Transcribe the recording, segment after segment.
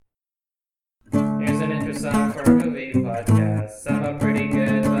song for a movie podcast. Some are pretty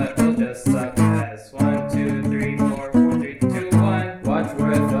good, but we'll just suck ass. 1, 2, 3, 4, 4, 3, 2, 1. Watch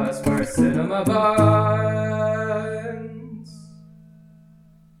with us, we're Cinema Buns.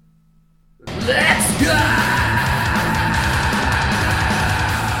 Let's go!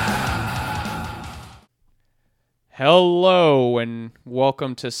 Hello and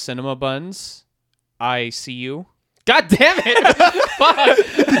welcome to Cinema Buns. I see you. God damn it!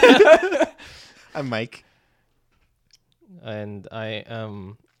 Fuck! I'm Mike. And I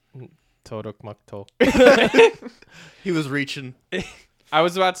am Torok Makto. He was reaching. I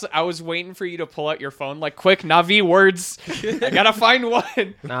was waiting for you to pull out your phone like quick Navi words. I gotta find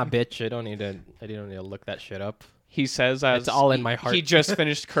one. Nah, bitch, I don't need to look that shit up. He says as It's all in my heart. He just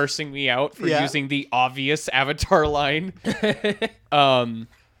finished cursing me out for Yeah. using the obvious Avatar line.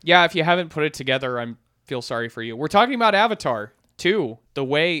 Yeah, if you haven't put it together, I feel sorry for you. We're talking about Avatar 2, The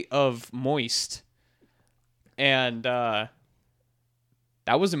Way of Moist. And that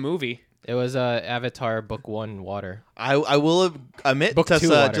was a movie. It was Avatar Book 1 Water. I will admit, Book two Tessa,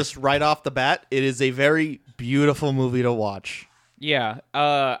 water. just right off the bat, it is a very beautiful movie to watch. Yeah,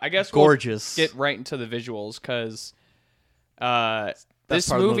 I guess Gorgeous. we'll get right into the visuals because this part of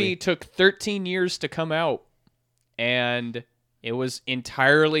the movie movie. took 13 years to come out, and it was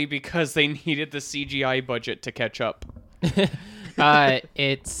entirely because they needed the CGI budget to catch up.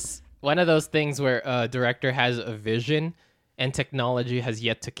 It's one of those things where a director has a vision and technology has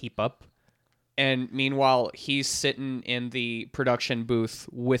yet to keep up. And meanwhile, he's sitting in the production booth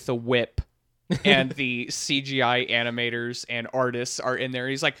with a whip, and the CGI animators and artists are in there.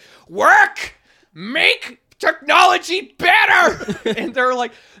 He's like, "Work! Make technology better!" And they're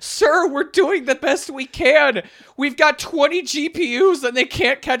like, "Sir, we're doing the best we can. We've got 20 GPUs and they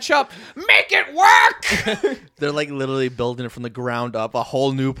can't catch up. Make it work!" They're like literally building it from the ground up, a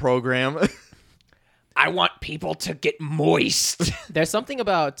whole new program. I want people to get moist. There's something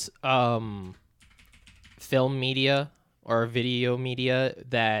about film media or video media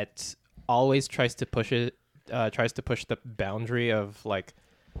that always tries to push the boundary of like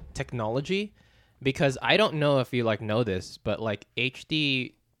technology, because I don't know if you like know this, but like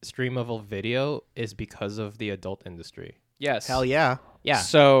HD streamable video is because of the adult industry. Yes. Hell yeah. Yeah.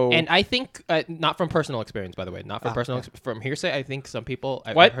 So And I think not from personal experience, by the way, not from yeah. from hearsay. I think some people.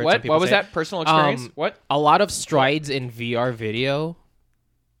 I've what? heard some What? people What was say, that? Personal experience? What? A lot of strides in VR video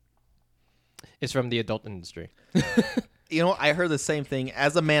is from the adult industry. You know, I heard the same thing.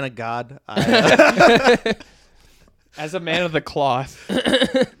 As a man of God, As a man of the cloth.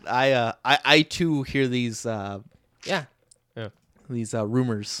 I too hear these Yeah.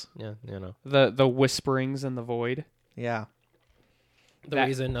 rumors. Yeah. You know. The whisperings in the void. Yeah. The That-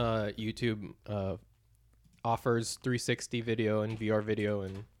 reason YouTube offers 360 video and VR video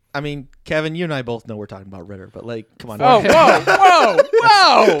and I mean, Kevin, you and I both know we're talking about Ritter, but like, come on. Oh,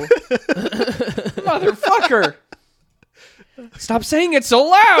 whoa, motherfucker. Stop saying it so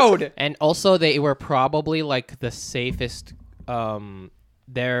loud. and also they were probably like the safest.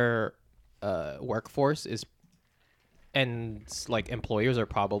 Their workforce is, and like employers are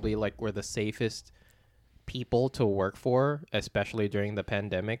probably like were the safest people to work for, especially during the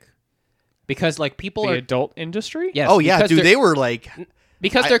pandemic, because like people The are adult industry? yes, Oh yeah, because dude, they're- they were like,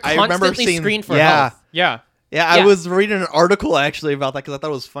 because they're I remember constantly seeing- screened for yeah. health. Yeah. yeah, I Yeah. was reading an article actually about that because I thought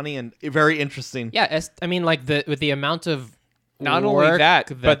it was funny and very interesting. Yeah, I mean, like with the amount of Not work only that,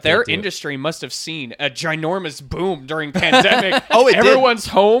 but they their do. industry must have seen a ginormous boom during pandemic. Oh, it did. Everyone's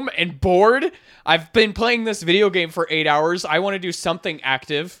home and bored. I've been playing this video game for 8 hours. I want to do something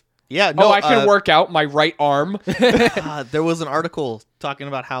active. Yeah, no, I can work out my right arm. There was an article talking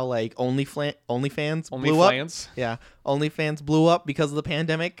about how like OnlyFans blew up. OnlyFans. Yeah, OnlyFans blew up because of the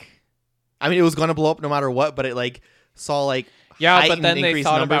pandemic. I mean, it was going to blow up no matter what, but it like saw like Yeah, but heightened then they increased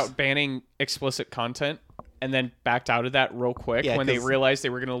thought numbers. about banning explicit content and then backed out of that real quick Yeah, when they 'cause- realized they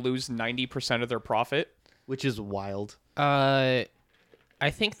were going to lose 90% of their profit. which is wild. I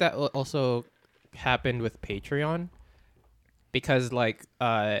think that also happened with Patreon, because like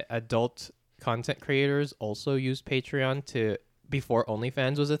adult content creators also used Patreon to before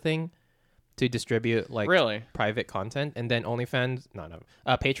OnlyFans was a thing to distribute like Really? private content, and then OnlyFans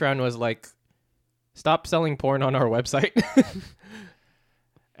Patreon was like, stop selling porn on our website.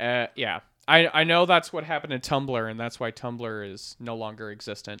 Yeah. I know that's what happened to Tumblr, and that's why Tumblr is no longer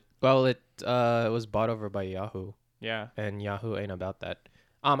existent. Well, it was bought over by Yahoo, Yeah. and Yahoo ain't about that.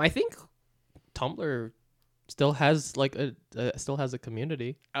 I think Tumblr still has like a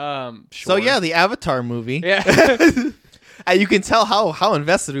community. Sure. So yeah, the Avatar movie. Yeah. And you can tell how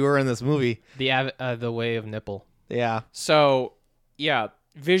invested we were in this movie. The Way of Nipple. Yeah. So, yeah,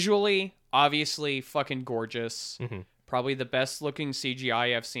 visually, obviously fucking gorgeous. Mhm. Probably the best looking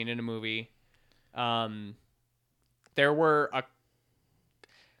CGI I've seen in a movie. There were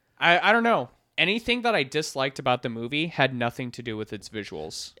I don't know. Anything that I disliked about the movie had nothing to do with its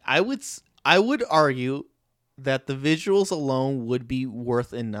visuals. I would argue that the visuals alone would be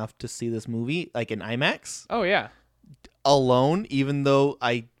worth enough to see this movie like in IMAX Oh yeah. alone, even though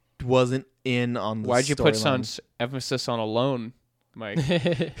I wasn't in on the Why'd you put storyline. some emphasis on alone, Mike?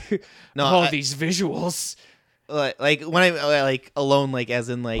 No, oh, I- these visuals. like when I like alone, like as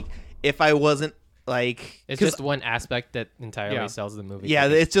in like if I wasn't like It's 'cause- just one aspect that entirely Yeah. sells the movie. yeah, to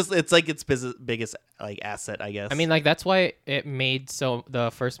me. it's like its biggest like asset, I guess. I mean, like that's why it made the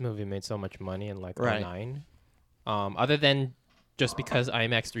first movie made so much money in like Right. 09. Other than just because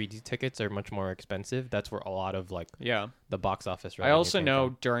IMAX 3D tickets are much more expensive, that's where a lot of like Yeah. the box office. I revenue also came know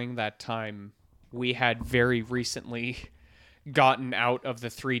from. during that time we had very recently gotten out of the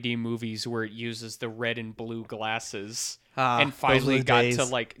 3D movies where it uses the red and blue glasses and those were finally the got days. to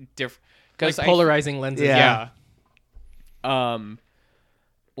like different like polarizing lenses. Yeah.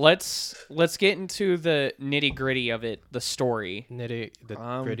 Let's get into the nitty-gritty of it, the story. The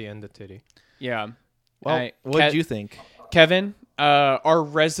gritty and the titty. Yeah. Well, what did you think? Kevin, our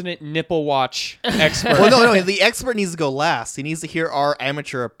resident nipple watch expert. Well, no, the expert needs to go last. He needs to hear our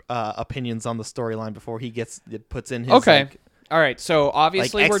amateur opinions on the storyline before he puts in his Okay. like, All right. So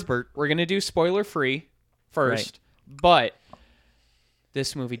obviously expert. we're going to do spoiler free first, but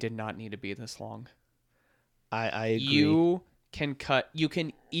this movie did not need to be this long. I agree. You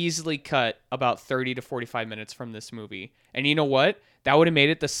can easily cut about 30 to 45 minutes from this movie. And you know what? That would have made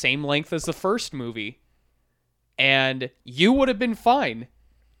it the same length as the first movie. And you would have been fine.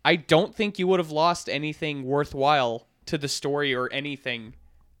 I don't think you would have lost anything worthwhile to the story or anything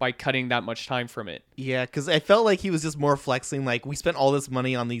by cutting that much time from it. Yeah, because I felt like he was just more flexing. Like, we spent all this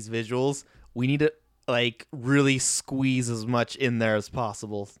money on these visuals. We need to like really squeeze as much in there as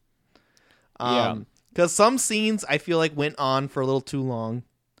possible. Yeah. Because some scenes I feel like went on for a little too long.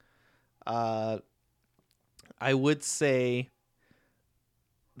 I would say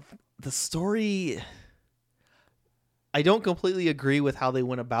the story. I don't completely agree with how they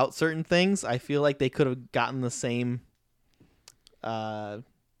went about certain things. I feel like they could have gotten the same,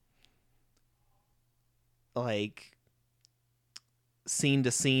 like, scene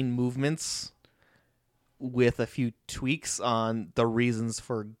to scene movements with a few tweaks on the reasons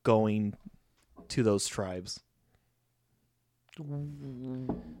for going to those tribes.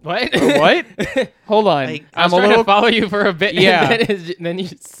 What? What? Hold on. Like, I was I'm a trying little to follow you for a bit. Yeah. And then you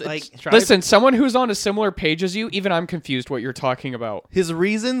Like, Listen, someone who's on a similar page as you, even I'm confused what you're talking about. His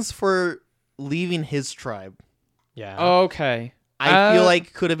reasons for leaving his tribe, Yeah. Okay. I feel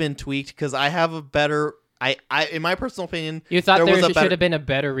like could have been tweaked because I have a better. I in my personal opinion, You thought there was a should better- have been a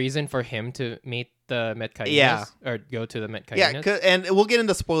better reason for him to meet the Metcallinas? Yeah. Or go to the Metcallinas? yeah, and we'll get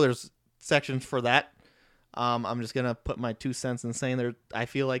into spoilers section for that. I'm just gonna put my 2 cents in saying there. I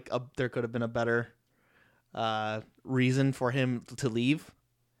feel like there could have been a better reason for him to leave.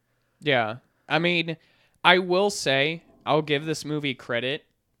 Yeah. I mean, I will say, I'll give this movie credit.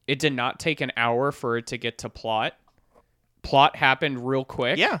 It did not take an hour for it to get to plot. Plot happened real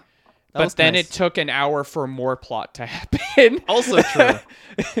quick. Yeah, But then it took an hour for more plot to happen. also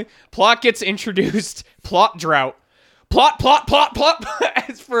true. Plot gets introduced. Plot drought. Plot.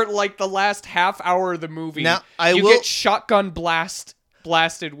 As for like the last half hour of the movie, Now, you get shotgun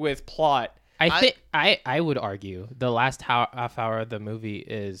blasted with plot. I think I would argue the last half hour of the movie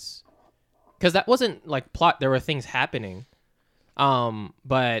is because that wasn't like plot. There were things happening,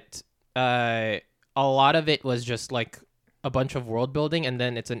 but a lot of it was just like a bunch of world building, and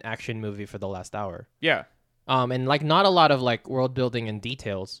then it's an action movie for the last hour. Yeah. And like not a lot of like world building and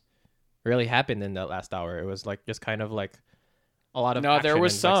details really happened in that last hour. It was like just kind of like a lot of No, there action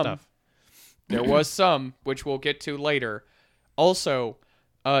was and, like, some. stuff. There was some, which we'll get to later. Also,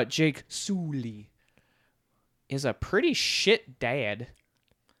 Jake Sully is a pretty shit dad.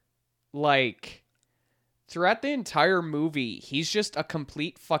 Like, throughout the entire movie, he's just a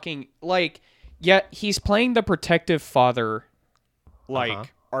complete fucking yeah, he's playing the protective father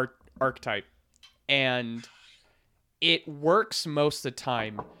archetype, and it works most of the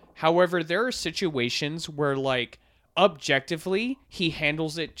time. However, there are situations where like objectively he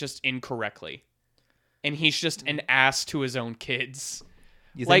handles it just incorrectly, and he's just an ass to his own kids.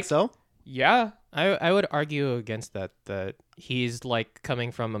 You like- think so? Yeah. I would argue against that he's like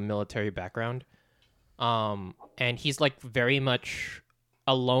coming from a military background, and he's like very much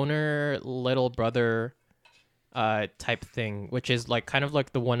a loner little brother type thing, which is like kind of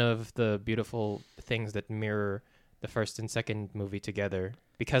like the one of the beautiful things that mirror the first and second movie together,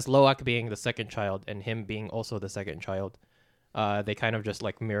 because Loak being the second child and him being also the second child, they kind of just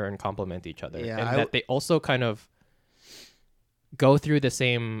like mirror and complement each other, Yeah, and that they also kind of go through the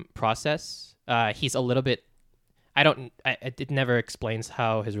same process. He's a little bit. It never explains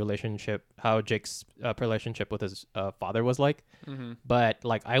how Jake's relationship with his father was like. Mm-hmm. But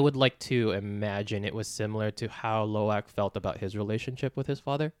like, I would like to imagine it was similar to how Loak felt about his relationship with his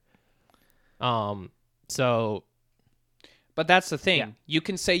father. So, But that's the thing. Yeah. You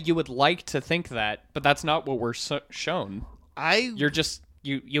can say you would like to think that, but that's not what we're shown. You're just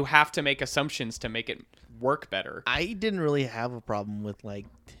you have to make assumptions to make it work better. I didn't really have a problem with like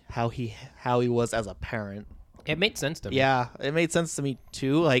how he was as a parent. it made sense to me. Yeah, it made sense to me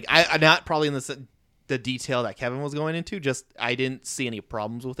too. Like I not probably in the detail that Kevin was going into. Just I didn't see any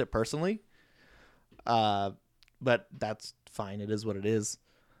problems with it personally. But that's fine. It is what it is.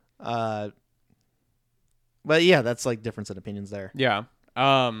 But yeah, that's like difference in opinions there. Yeah.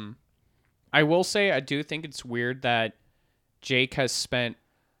 I will say I do think it's weird that Jake has spent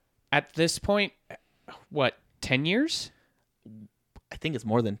at this point 10 years? I think it's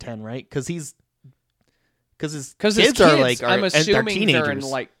more than 10, right? Because his His kids are like I'm they're assuming teenagers.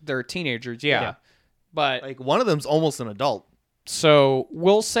 they're in they're teenagers, yeah. But like one of them's almost an adult. so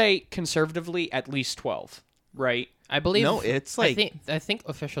we'll say conservatively at least 12, right? I believe. No, it's like I think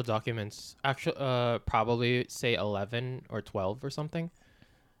official documents actually probably say 11 or 12 or something.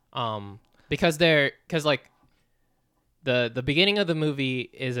 Because like the beginning of the movie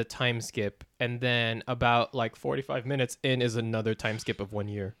is a time skip, and then about like 45 minutes in is another time skip of 1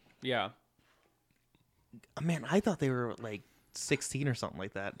 year. Yeah. man, I thought they were like 16 or something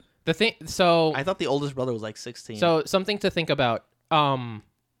like that. The thing, so I thought the oldest brother was like 16. so something to think about.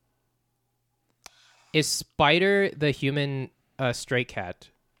 Is Spider the human stray cat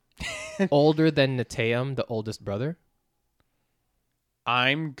older than Nateum, the oldest brother?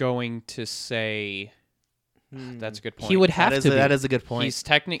 I'm going to say that's a good point. He would have to be. That is a good point.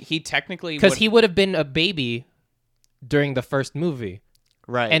 He technically Because he would have been a baby during the first movie.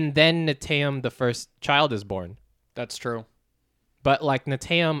 right. And then Nateum, the first child, is born. That's true. But like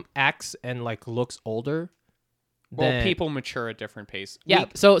Nateum acts and like looks older. Well, people mature at different pace. Yeah.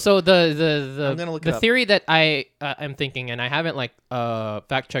 So the I'm gonna look it the up. theory that I am thinking, and I haven't like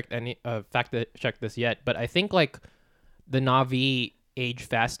fact checked this yet, but I think like the Na'vi age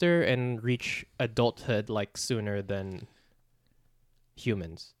faster and reach adulthood like sooner than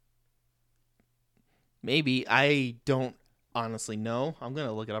humans. Maybe. I don't honestly know. I'm going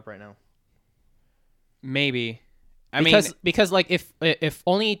to look it up right now. Maybe. Because like if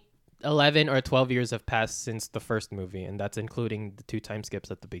only 11 or 12 years have passed since the first movie, and that's including the 2 time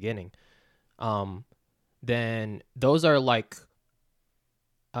skips at the beginning, then those are like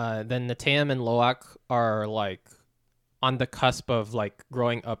then Nateum and Loak are like on the cusp of like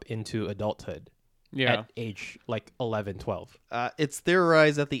growing up into adulthood at age like 11, 12. It's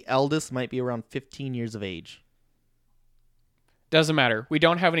theorized that the eldest might be around 15 years of age. Doesn't matter. We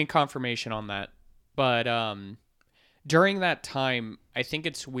don't have any confirmation on that. But during that time, I think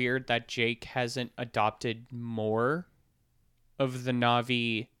it's weird that Jake hasn't adopted more of the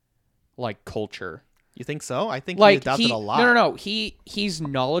Na'vi like culture. You think so? I think Like he adopted a lot. No. He's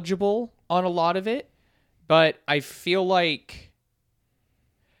knowledgeable on a lot of it, but I feel like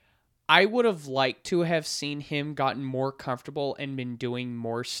I would have liked to have seen him gotten more comfortable and been doing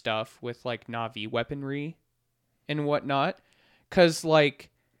more stuff with like Na'vi weaponry and whatnot. 'Cause like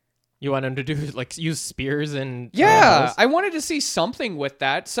You want him to do like use spears and yeah, I wanted to see something with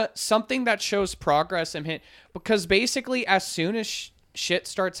that, something that shows progress in him. Because basically, as soon as shit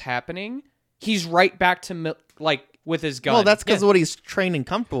starts happening, he's right back to like with his gun. Well, that's because of what he's trained and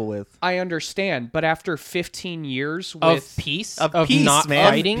comfortable with. I understand, but after 15 years of with peace, Of of peace, not man.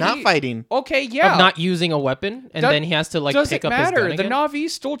 fighting, Not fighting. okay, yeah, of not using a weapon, and then he has to like doesn't pick up matter. his gun The again. Na'vi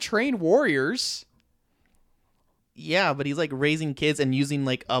still train warriors. Yeah, but he's like raising kids and using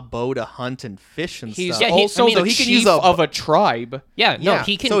like a bow to hunt and fish and He's stuff. Yeah, also I mean, the so he can chief use a- of a tribe. Yeah, no, Yeah,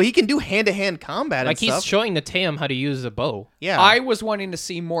 he can. So he can do hand-to-hand combat like and he's stuff. showing Nateum how to use a bow. Yeah. I was wanting to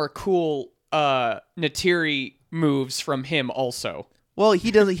see more cool Natiri moves from him also. Well, he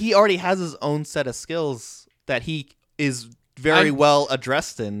does. He already has his own set of skills that he is very well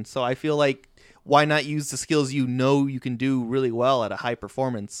addressed in. So I feel like why not use the skills you know you can do really well at a high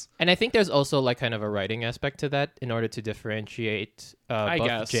performance? And I think there's also like kind of a writing aspect to that in order to differentiate I both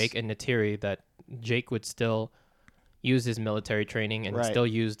guess. Jake and Natiri, that Jake would still use his military training and Right. still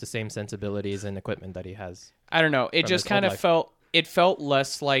use the same sensibilities and equipment that he has. I don't know. It From just his kind old of life. felt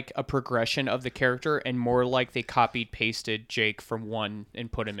less like a progression of the character and more like they copied pasted Jake from 1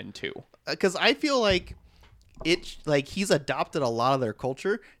 and put him in 2. Because I feel like it like he's adopted a lot of their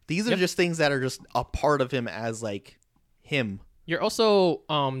culture. These are just things that are just a part of him as like him. You're also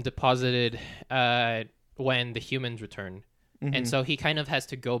deposited when the humans return, and so he kind of has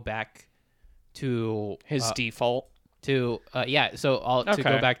to go back to His default. to go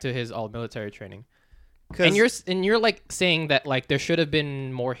Okay. back to his all military training. And you're like saying that like there should have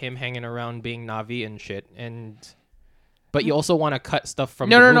been more him hanging around being Navi and shit, but you also want to cut stuff from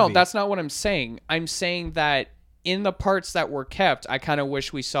No, the no, movie. that's not what I'm saying. I'm saying that in the parts that were kept, I kind of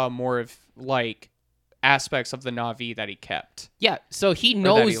wish we saw more of like aspects of the Na'vi that he kept. Yeah, so he that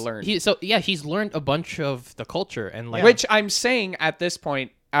knows he learned. he's learned a bunch of the culture and like Which I'm saying at this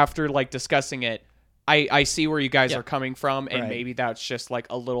point, after like discussing it, I see where you guys are coming from, and Right. maybe that's just like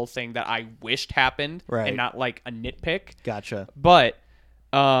a little thing that I wished happened, Right. and not like a nitpick. Gotcha. But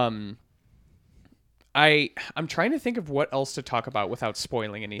I'm trying to think of what else to talk about without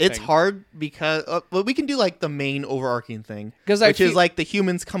spoiling anything. It's hard because well, we can do like the main overarching thing, 'Cause which I is feel- like the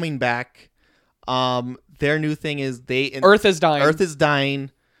humans coming back. Their new thing is Earth is dying. Earth is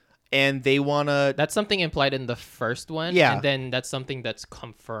dying, and they wanna that's something implied in the first one, Yeah. and then that's something that's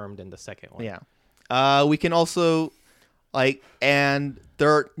confirmed in the second one. yeah. We can also like, and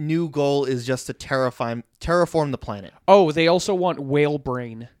their new goal is just to terraform the planet. Oh, they also want whale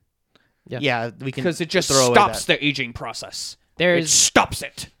brain Yeah. Yeah, we can because it just throw away stops that. the aging process. It There's stops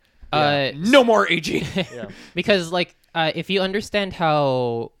it. uh No more aging. because like if you understand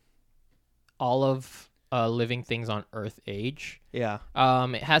how all of living things on Earth age, Yeah,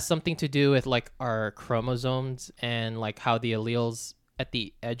 it has something to do with like our chromosomes and like how the alleles at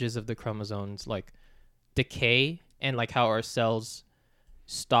the edges of the chromosomes like decay, and like how our cells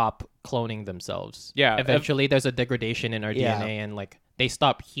stop cloning themselves. Yeah, Eventually there's a degradation in our Yeah. DNA, and like they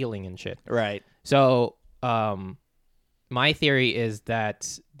stop healing and shit. right. So, my theory is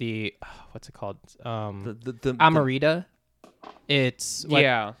that the what's it called? The Amarita. It's what,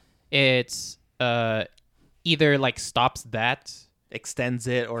 Yeah. It's either like stops that extends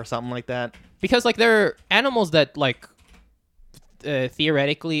it or something like that. because like there are animals that like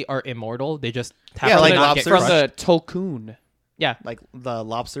theoretically are immortal. They just have Yeah, to like not get From crushed. the Tolkien. Yeah, Like the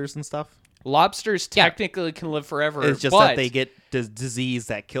lobsters and stuff. Lobsters Yeah. technically can live forever. It's just but that they get the disease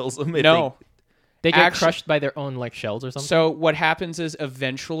that kills them. if no. they get Actu- crushed by their own like shells or something. So what happens is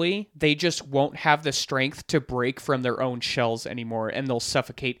eventually they just won't have the strength to break from their own shells anymore, and they'll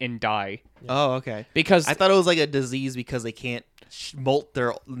suffocate and die Oh, okay. because I thought it was like a disease because they can't molt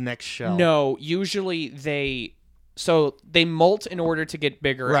their next shell. no, usually they molt in order to get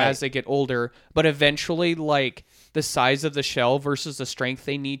bigger Right. as they get older, but eventually like the size of the shell versus the strength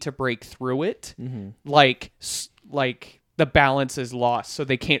they need to break through it, like the balance is lost, so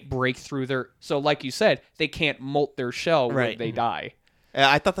they can't break through their. So like you said, they can't molt their shell when Right. they die.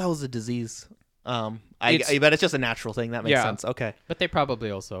 I thought that was a disease. I bet it's just a natural thing. That makes Yeah. sense. Okay. But they probably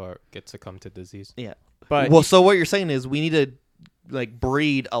also get succumb to disease. Yeah. But Well, so what you're saying is we need to like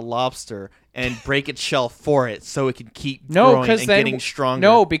breed a lobster and break its shell for it so it can keep no, growing because and then getting stronger.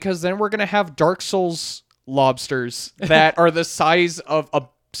 no, because then we're gonna have Dark Souls lobsters that are the size of a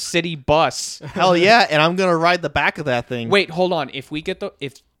city bus. Hell yeah, and I'm gonna ride the back of that thing. Wait, hold on.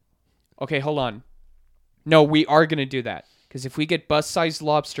 Okay, hold on. No, we are gonna do that because if we get bus-sized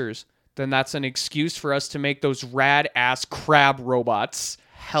lobsters, then that's an excuse for us to make those rad-ass crab robots,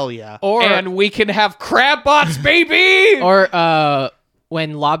 Hell yeah. and we can have crab bots, baby. Or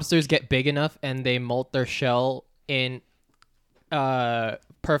when lobsters get big enough and they molt their shell in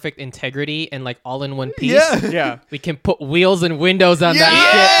perfect integrity and like all in one piece, Yeah. yeah. we can put wheels and windows on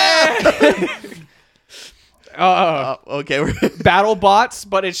that shit. Okay. Battle bots,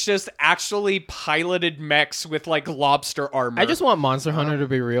 but it's just actually piloted mechs with like lobster armor. I just want Monster Hunter to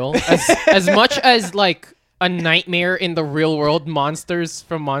be real. As much as like a nightmare in the real world monsters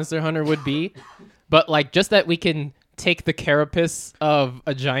from Monster Hunter would be, but like just that we can take the carapace of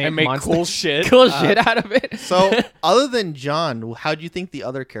a giant and make monster, cool shit. cool shit out of it. So, other than John, how do you think the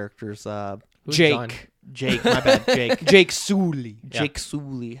other characters? Who's Jake. John? Jake, my bad, Jake. Jake Sully. Jake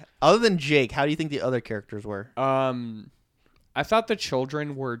Sully. Other than Jake, how do you think the other characters were? I thought the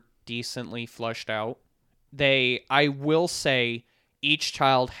children were decently fleshed out. I will say, each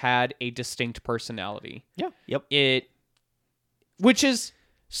child had a distinct personality. Yeah. Yep. Which is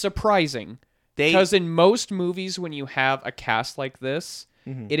surprising. Because in most movies, when you have a cast like this,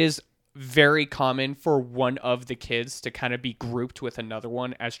 it is very common for one of the kids to kind of be grouped with another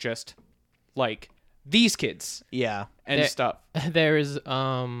one as just like these kids Yeah. and There- stuff. There's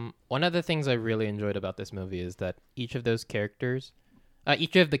one of the things I really enjoyed about this movie is that each of those characters,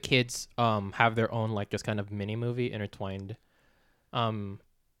 each of the kids have their own like just kind of mini movie intertwined throughout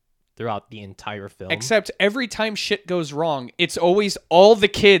throughout the entire film. Except every time shit goes wrong, it's always all the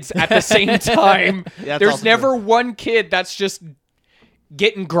kids at the same time. That's There's also never true. one kid that's just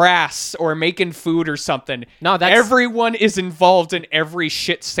getting grass or making food or something. No, that's- everyone is involved in every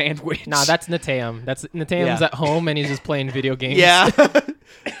shit sandwich. Nah, that's Nateum. Nateum's Yeah. at home and he's just playing video games. Yeah.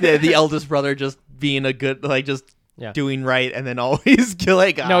 The eldest brother just being a good, like, just Yeah. doing right and then always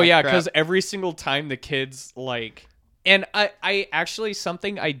killing. No, yeah, because every single time the kids like, and I actually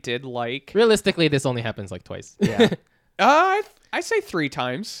something I did like. Realistically, this only happens like twice. Yeah. I say 3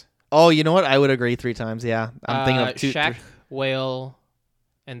 times. Oh, you know what? I would agree 3 times. Yeah. I'm thinking of 2. Shaq, Whale,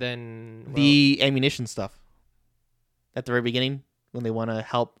 and then The ammunition stuff at the very beginning when they want to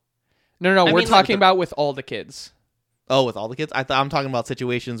help. No, I we're mean, talking about with all the kids. Oh, with all the kids? I'm talking about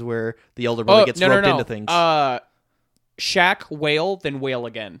situations where the older brother gets roped into things. Shaq, Whale, then Whale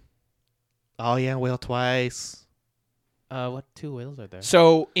again. Oh yeah, whale twice. what 2 whales are there?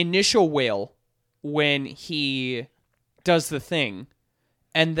 So initial Whale when he does the thing,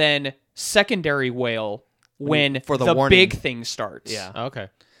 and then secondary Whale when For the the warning. big thing starts. Yeah. Oh, okay.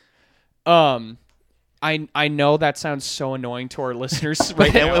 I know that sounds so annoying to our listeners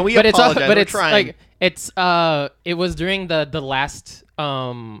right And now. we But it's apologize. but We're it's trying. like it was during the last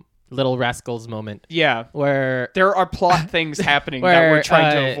Little Rascals moment Yeah, where there are plot things happening that Where, we're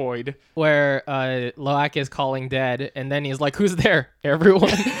trying to avoid. Loak is calling Dad, and then he's like, "Who's there?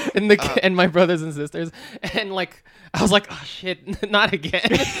 Everyone, and and my brothers and sisters." And like, I was like, "Oh shit, not again!"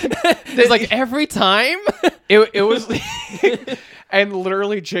 It's like every time. It was, and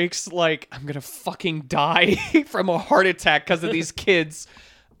literally Jake's like, I'm gonna fucking die from a heart attack because of these kids.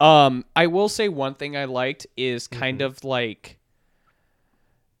 I will say one thing I liked is kind of like,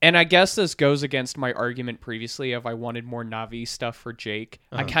 and I guess this goes against my argument previously of I wanted more Na'vi stuff for Jake.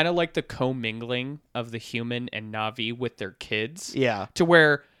 I kind of like the commingling of the human and Na'vi with their kids. Yeah. To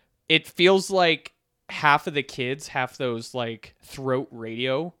where it feels like half of the kids have those like throat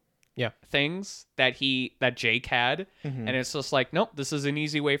radio things that Jake had, and it's just like, nope, this is an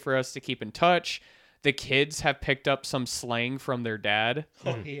easy way for us to keep in touch. The kids have picked up some slang from their dad.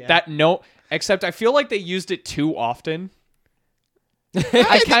 Yeah. Except I feel like they I too often.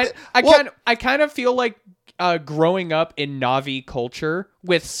 I kind of feel like growing up in Na'vi culture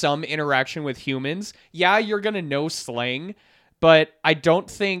with some interaction with humans. Yeah, you're gonna know slang, but I don't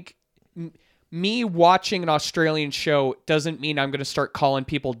think me watching an Australian show doesn't mean I'm gonna start calling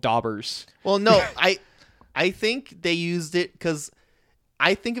people dabbers. Well, no, I think they used it because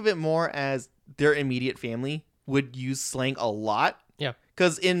I think of it more as their immediate family would use slang a lot. Yeah.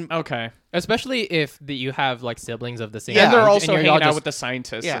 Because Okay. Especially if you have like siblings of the same Yeah. And they're age, also you're all hanging out just- with the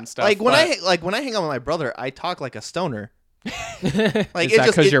scientists yeah, and stuff. like when but- when I hang out with my brother, I talk like a stoner. Like is it that just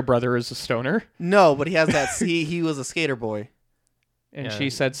because it- your brother is a stoner? no, but he has that. he was a skater boy. And Yeah. she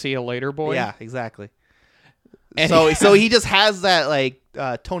said, "See you later, boy." Yeah, exactly. And- So he just has that like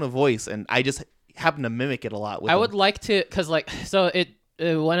tone of voice, and I just happen to mimic it a lot. With I him. would like to, cause like so it.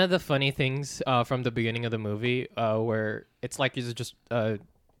 One of the funny things from the beginning of the movie, where it's like it's just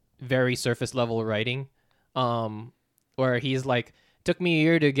very surface level writing, where he's like, "Took me a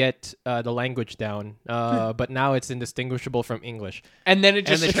year to get the language down, but now it's indistinguishable from English." And then it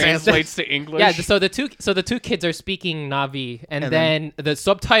just And the translates to English. Yeah, so the two kids are speaking Na'vi, and then the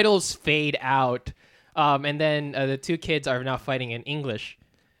subtitles fade out, and then the 2 kids are now fighting in English.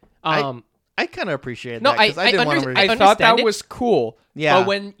 I kind of appreciate No, that because I didn't want to. I thought understand that it. was cool. Yeah. But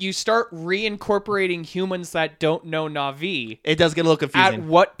when you start reincorporating humans that don't know Na'vi, It does get a little at confusing.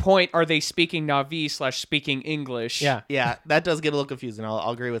 what point are they speaking Na'vi / speaking English? Yeah. Yeah, that does get a little confusing. I'll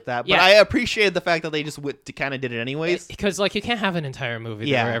agree with that. But Yeah. I appreciated the fact that they just kind of did it anyways. Because like you can't have an entire movie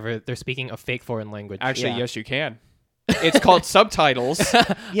Yeah. wherever they're speaking a fake foreign language. Actually, Yeah. yes, you can. It's called subtitles.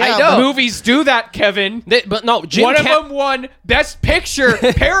 Yeah, I know. Movies do that, Kevin. But no, Jim One of Cam- them won Best Picture,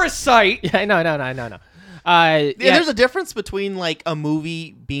 Parasite. Yeah, no. Yeah, Yeah, there's a difference between like a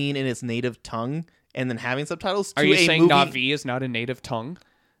movie being in its native tongue and then having subtitles. Are to you a saying movie... Na'vi is not a native tongue?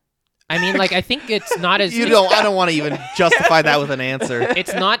 I mean, like I think it's not as I don't want to even justify that with an answer.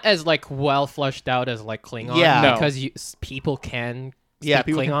 it's not as like well flushed out as like Klingon. Yeah. No. because people can Yeah, speak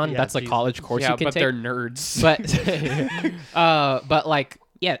people can- Klingon. yeah, That's a geez. college course Yeah, you can but take. they're nerds. But like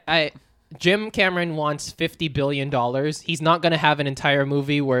yeah, Jim Cameron wants $50 billion. He's not gonna have an entire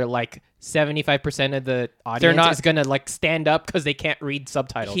movie where like 75% of the audience not- is gonna like stand up because they can't read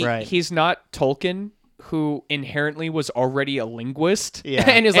subtitles. Right. He's not Tolkien, who inherently was already a linguist. Yeah.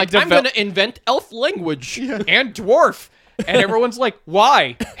 And he's like, I'm devel- gonna invent elf language. And dwarf. And everyone's like,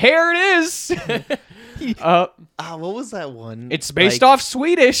 why? Here it is. What was that one? It's based Like, off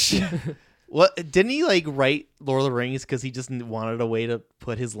Swedish. What didn't he like write Lord of the Rings because he just wanted a way to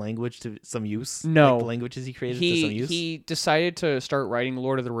put his language to some use? No. Like the languages he created to some use. He decided to start writing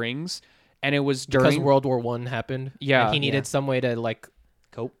Lord of the Rings, and it was because during World War One happened. Yeah. and he needed some way to like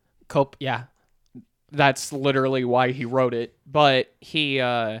cope. Yeah, that's literally why he wrote it. But he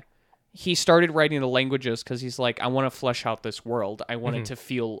started writing the languages because he's like, I want to flesh out this world. I want it to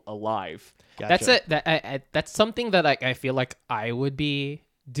feel alive. Gotcha. that's it. That's something that I feel like I would be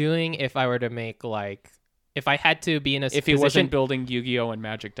doing if I were to make like if I had to be in a If he position. wasn't building Yu-Gi-Oh and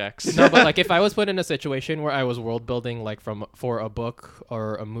Magic decks. No, but like if I was put in a situation where I was world building like for a book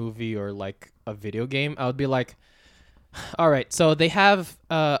or a movie or like a video game, I would be like, all right, so they have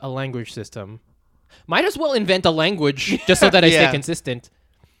a language system. Might as well invent a language just so that I stay Yeah. consistent.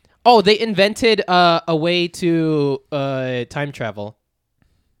 Oh, they invented a way to time travel.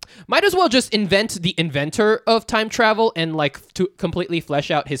 Might as well just invent the inventor of time travel and like to completely flesh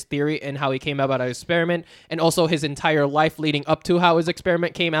out his theory and how he came about his experiment and also his entire life leading up to how his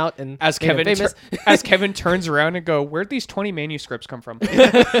experiment came out and As made him Kevin famous. as Kevin turns around and go, where'd these 20 manuscripts come from?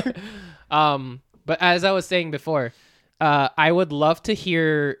 But as I was saying before, I would love to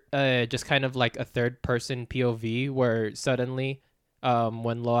hear just kind of like a third person POV where suddenly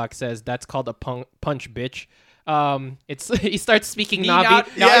when Loak says that's called a punch bitch. It's he starts speaking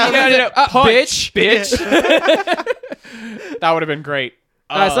Navi. No, Bitch. bitch. That would have been great.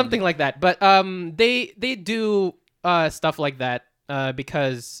 Something like that. But they do stuff like that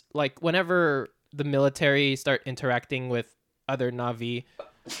because like whenever the military start interacting with other Navi,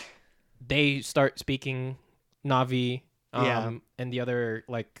 they start speaking Navi. Yeah. And the other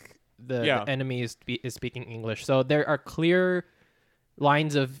like the Yeah. enemy is speaking English. So there are clear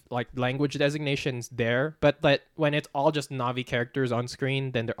lines of like language designations there, but when it's all just Navi characters on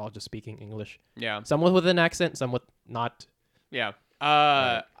screen, then they're all just speaking English. Yeah. Some with an accent, some with not. Yeah.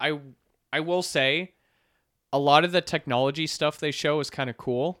 I will say a lot of the technology stuff they show is kind of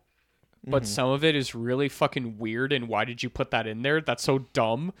cool, but some of it is really fucking weird, and why did you put that in there? That's so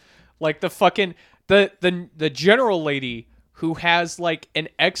dumb. Like the fucking the general lady who has like an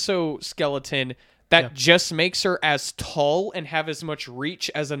exoskeleton that just makes her as tall and have as much reach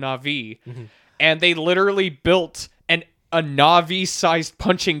as a Na'vi. And they literally built a Na'vi-sized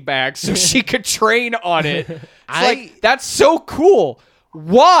punching bag so she could train on it. It's like, that's so cool.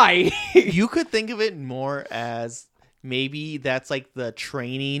 Why? You could think of it more as maybe that's like the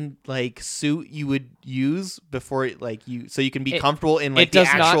training like suit you would use before it, like you so you can be comfortable in like It does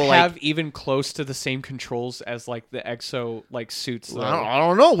the actual not have like, even close to the same controls as like the exo like suits. Though. I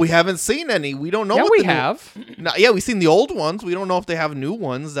don't know. We haven't seen any. We don't know. Yeah, what we the new- have. No, yeah, we've seen the old ones. We don't know if they have new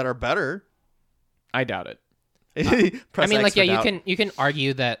ones that are better. I doubt it. I mean, X like, for yeah, doubt. you can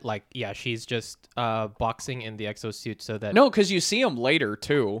argue that, like, yeah, she's just boxing in the exosuit so that No, because you see them later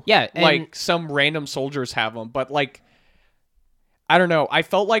too. Yeah, and- like some random soldiers have them, but like, I don't know. I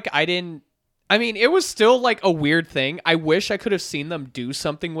felt like I didn't. I mean, it was still like a weird thing. I wish I could have seen them do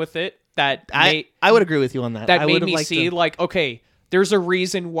something with it that I would agree with you on that. that I made would've me liked see to- like, okay, there's a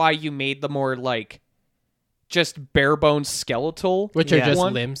reason why you made the more like just bare bones skeletal, which are Yeah. just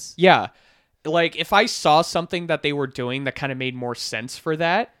one. limbs. Yeah. Like if I saw something that they were doing that kind of made more sense for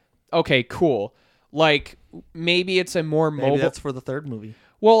that, okay, cool. Like maybe it's a more maybe mobile. that's for the third movie.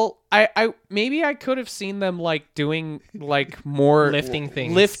 Well, I maybe I could have seen them like doing like more Lifting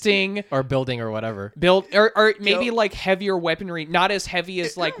things. lifting, Or building or whatever. build, or maybe like heavier weaponry, not as heavy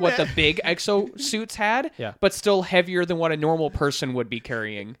as like what the big exo suits had, Yeah. but still heavier than what a normal person would be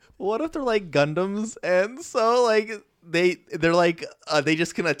carrying. What if they're like Gundams and so like they're like they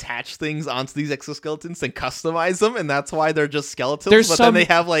just can attach things onto these exoskeletons and customize them, and that's why they're just skeletons. There's but some- then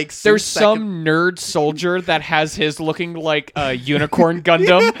they have like There's suits that can- some nerd soldier that has his looking like a unicorn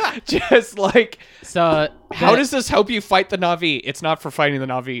Gundam, just like. So How does this help you fight the Na'vi? It's not for fighting the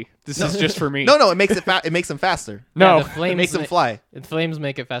Na'vi. This is just for me. No, it makes it it makes them faster. No. the flames It makes them fly. The flames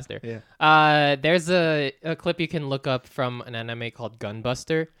make it faster. Yeah. There's a clip you can look up from an anime called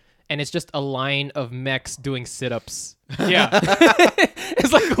Gunbuster, and it's just a line of mechs doing sit-ups. Yeah.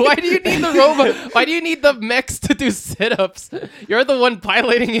 It's like, why do you need the robot? Why do you need the mechs to do sit-ups? You're the one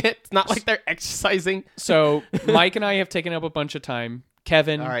piloting it. It's not like they're exercising. So Mike and I have taken up a bunch of time.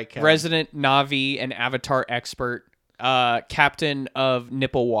 Kevin, All right, Kevin. resident Na'vi and Avatar expert, captain of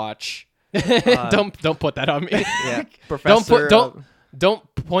Nipple Watch. Don't put that on me. Yeah. Professor.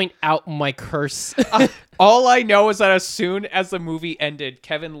 Don't point out my curse. All I know is that as soon as the movie ended,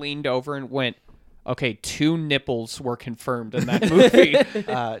 Kevin leaned over and went, okay, 2 nipples were confirmed in that movie.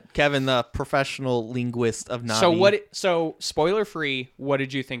 Kevin, the professional linguist of Navi. So spoiler free, what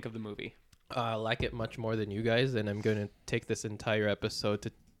did you think of the movie? I like it much more than you guys, and I'm going to take this entire episode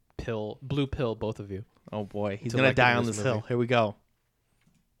to blue pill, both of you. Oh boy, he's To gonna like die in on this this movie. hill. Here we go.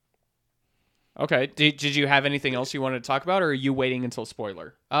 Okay. Did you have anything else you wanted to talk about, or are you waiting until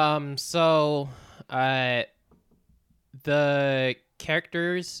spoiler? So, the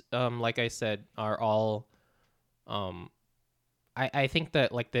characters, like I said, are all, I think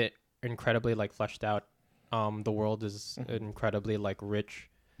that like the incredibly like fleshed out. The world is incredibly like rich,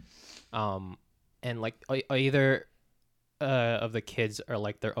 and like either of the kids are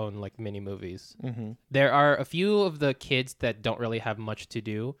like their own like mini movies. Mm-hmm. There are a few of the kids that don't really have much to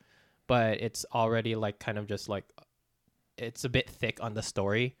do, but it's already like kind of just like it's a bit thick on the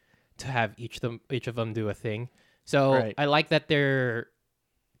story to have each of them do a thing. So Right. I like that they're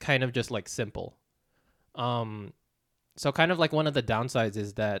kind of just like simple. So kind of like one of the downsides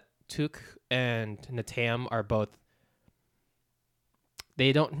is that Tuk and Natam are both,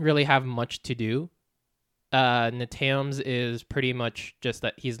 they don't really have much to do. Natam's is pretty much just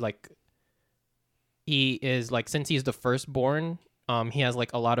that he is like, since he's the firstborn, he has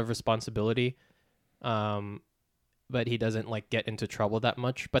like a lot of responsibility, but he doesn't like get into trouble that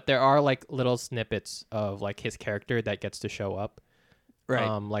much. But there are like little snippets of like his character that gets to show up. Right.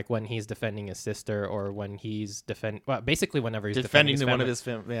 Like when he's defending his sister, or when he's basically whenever he's Defending his one of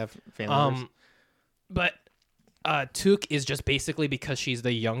family. his family members. But Tuk is just basically because she's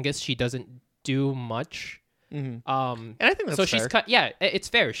the youngest, she doesn't do much. Mm-hmm. And I think that's So fair. it's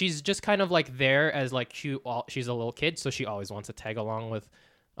fair. She's just kind of like there as like she's a little kid, so she always wants to tag along with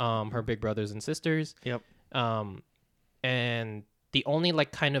her big brothers and sisters. Yep. And the only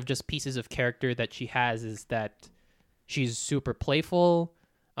like kind of just pieces of character that she has is that she's super playful.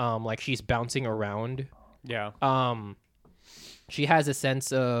 Like she's bouncing around. Yeah. She has a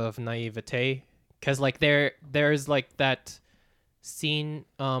sense of naivete, because like there's like that scene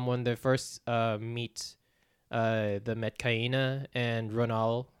when they first meet the Metcaina, and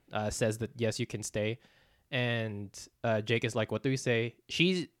Ronald says that yes, you can stay, and Jake is like, what do we say?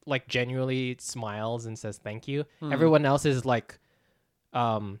 She like genuinely smiles and says thank you. Everyone else is like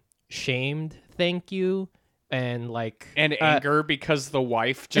shamed thank you, and like And anger because the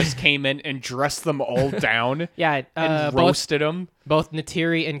wife just came in and dressed them all down. yeah, And roasted them. both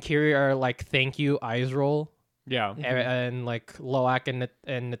Natiri and Kiri are like thank you eyes roll. Yeah. And like Loak and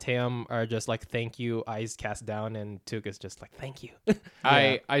Natam are just like thank you eyes cast down, and Tuk is just like thank you.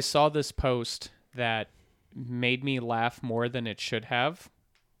 I saw this post that made me laugh more than it should have,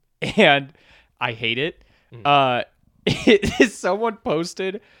 and I hate it. Someone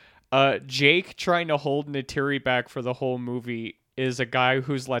posted Jake trying to hold Natiri back for the whole movie is a guy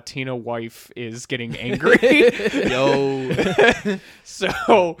whose Latina wife is getting angry. Yo.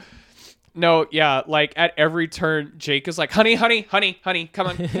 So no, yeah, like at every turn, Jake is like, honey, come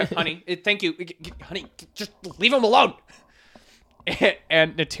on, honey, thank you, honey, just leave him alone.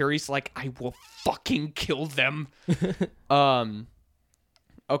 And Natiri's like, I will fucking kill them.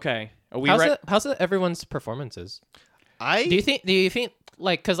 Okay, are we How's everyone's performances? I Do you think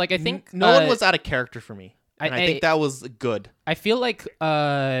like, because like I think no one was out of character for me. And I think that was good. I feel like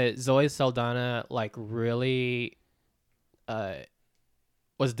Zoe Saldana like really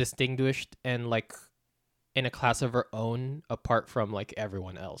was distinguished and like in a class of her own, apart from like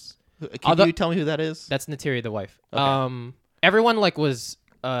everyone else. Can you tell me who that is? That's Natiri, the wife. Okay. Everyone like was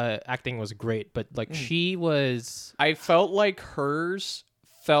acting was great, but like she was. I felt like hers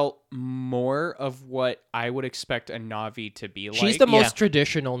felt more of what I would expect a Na'vi to be like. She's the most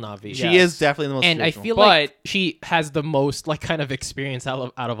traditional Na'vi. She is definitely the most And I traditional. feel like she has the most like kind of experience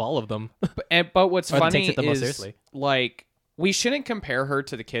out of all of them. But what's Or funny takes it the most is seriously. like we shouldn't compare her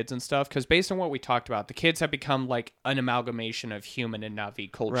to the kids and stuff, because based on what we talked about, the kids have become like an amalgamation of human and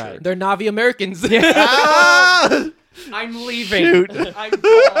Na'vi culture. Right. They're Na'vi Americans. Ah! I'm leaving. Shoot. I'm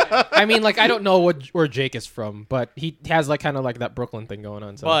gone. I mean, like I don't know where Jake is from, but he has like kind of like that Brooklyn thing going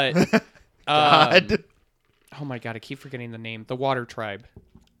on. So. But God. oh my god, I keep forgetting the name. The Water Tribe.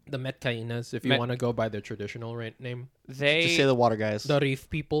 The Metkainas, if you want to go by their traditional name, They. Just say the water guys. the Reef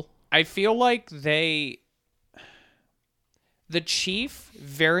people. I feel like they. The chief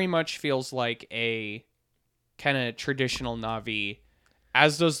very much feels like a kind of traditional Na'vi,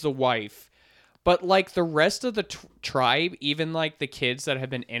 as does the wife. But like the rest of the tribe, even like the kids that have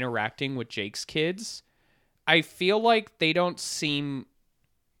been interacting with Jake's kids, I feel like they don't seem.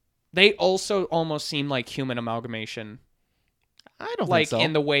 They also almost seem like human amalgamation. I don't Like think so.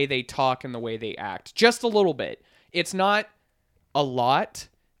 in the way they talk and the way they act. Just a little bit. It's not a lot.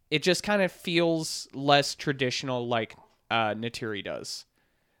 It just kind of feels less traditional like Natiri does.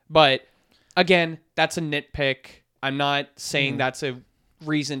 But again, that's a nitpick. I'm not saying that's a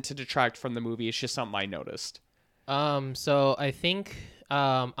reason to detract from the movie. It's just something I noticed. So I think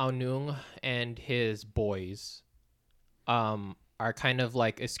Aonung and his boys are kind of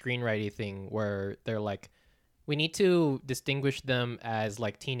like a screenwriting thing where they're like, we need to distinguish them as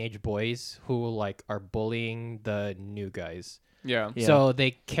like teenage boys who like are bullying the new guys. Yeah. Yeah. So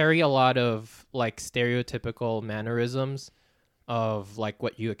they carry a lot of like stereotypical mannerisms of like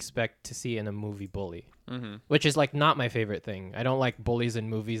what you expect to see in a movie bully, which is like not my favorite thing. I don't like bullies in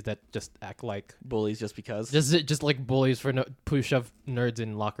movies that just act like Bullies just because. just like bullies for push up nerds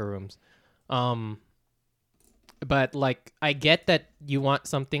in locker rooms. But like I get that you want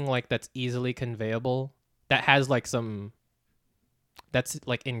something like that's easily conveyable, that has like some that's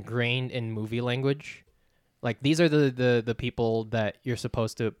like ingrained in movie language. Like these are the people that you're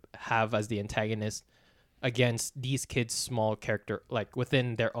supposed to have as the antagonist against these kids' small character, like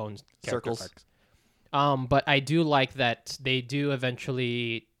within their own character Circles. arcs. But I do like that they do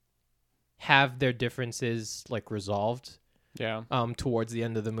eventually have their differences like resolved Yeah. towards the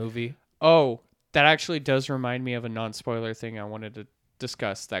end of the movie. Oh, that actually does remind me of a non-spoiler thing I wanted to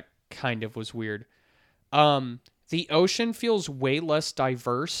discuss that kind of was weird. The ocean feels way less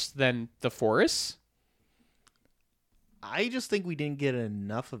diverse than the forests. I just think we didn't get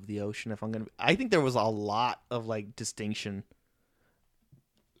enough of the ocean. I think there was a lot of like distinction.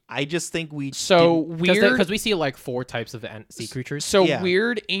 I just think we So didn't- weird. Because we see like 4 types of sea creatures. So Yeah.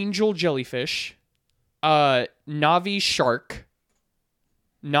 weird angel jellyfish, Navi shark,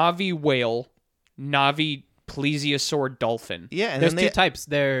 Navi whale, Navi plesiosaur dolphin. yeah, and There's then 2 types.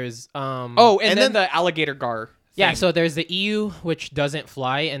 There's Oh, and And then then- the alligator gar. yeah, thing. so there's the EU, which doesn't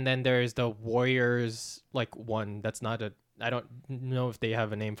fly, and then there's the warriors, like one that's not a. I don't know if they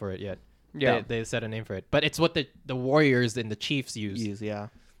have a name for it yet. Yeah. They said a name for it, but it's what the warriors and the chiefs use. yeah,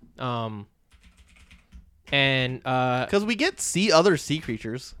 And because we get other sea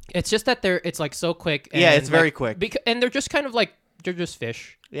creatures. it's just that it's like so quick. And Yeah, it's very like, quick. and they're just kind of like they're just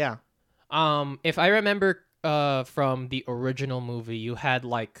fish. Yeah, If I remember from the original movie, you had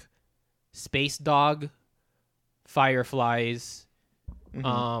like space dog, fireflies.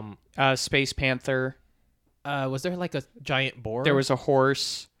 Space panther. Was there like a giant boar? There was a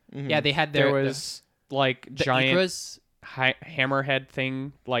horse. Yeah, they had their There was like the giant ikras. hammerhead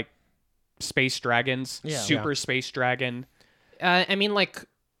thing, like space dragons, Yeah. super space dragon. I mean, like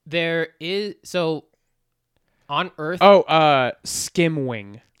there is on Earth. Oh,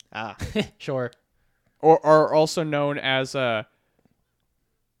 skimwing, ah, Sure. or are also known as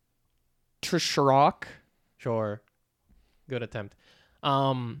Trishrock. Sure. Good attempt.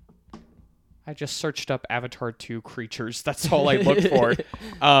 I just searched up Avatar 2 creatures. That's all I looked for.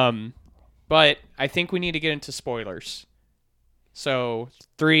 But I think we need to get into spoilers. So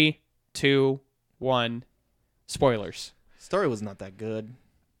 3, 2, 1, spoilers. story was not that good.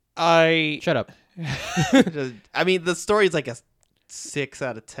 Shut up. I mean, the story's like a 6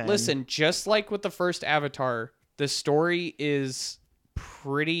 out of 10. Listen, just like with the first Avatar, the story is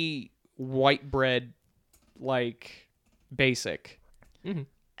pretty white bread, like basic. I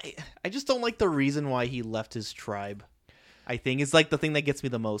just don't like the reason why he left his tribe. I think is like the thing that gets me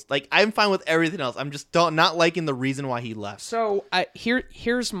the most. Like I'm fine with everything else. I'm just not liking the reason why he left. So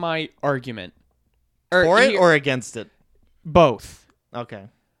here's my argument. For it or against it? both. Okay.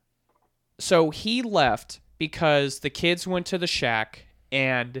 So he left because the kids went to the shack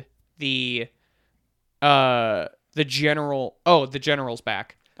and the general's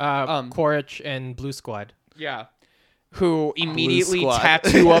back. Quaritch and Blue Squad. Yeah. Who immediately Squad.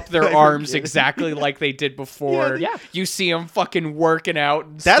 tattoo up their I arms forget. exactly like they did before. Yeah. You see them fucking working out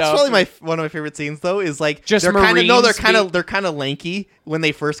and That's stuff. probably one of my favorite scenes though. Is like Just they're kind of Marines they're kind of lanky when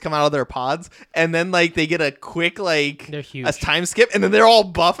they first come out of their pods, and then like they get a quick like They're huge. a time skip, and then they're all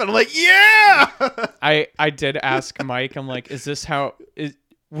buff, and I'm like, yeah. I did ask Mike, I'm like,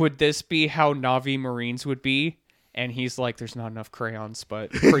 would this be how Na'vi Marines would be? And he's like, there's not enough crayons, but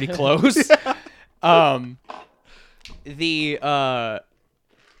pretty close.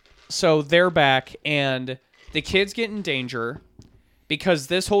 So they're back and the kids get in danger because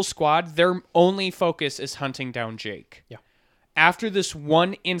this whole squad, their only focus is hunting down Jake. Yeah. After this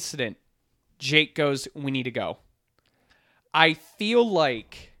one incident, Jake goes, we need to go. I feel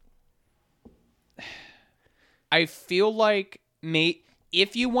like if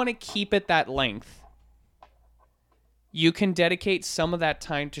you want to keep it that length, you can dedicate some of that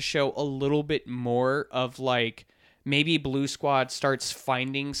time to show a little bit more of like maybe Blue Squad starts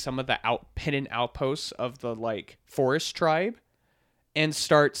finding some of the hidden outposts of the like forest tribe and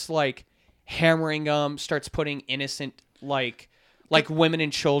starts like hammering them, starts putting innocent like women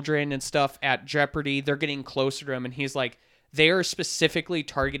and children and stuff at jeopardy. They're getting closer to him and he's like, they are specifically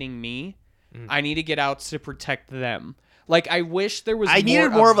targeting me. I need to get out to protect them. Like, I wish there was. I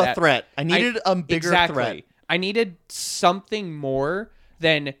needed more of a that. threat. I needed a bigger threat. I needed something more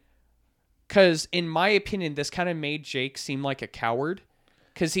than, because in my opinion, this kind of made Jake seem like a coward.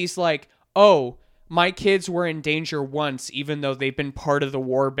 Because he's like, oh, my kids were in danger once, even though they've been part of the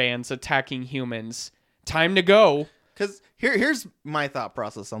war bands attacking humans. Time to go. Because here's my thought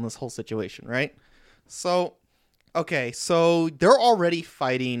process on this whole situation, right? So, okay, so they're already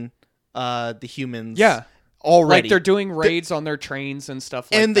fighting the humans. Yeah. Already. Like, they're doing raids on their trains and stuff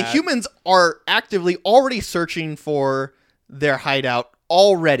like that. And the humans are actively already searching for their hideout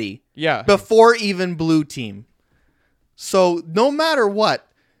already. Yeah. Before even Blue Team. So, no matter what,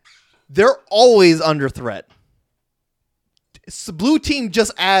 they're always under threat. So Blue Team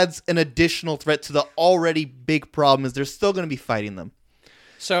just adds an additional threat to the already big problem is they're still going to be fighting them.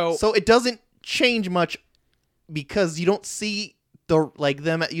 So it doesn't change much because you don't see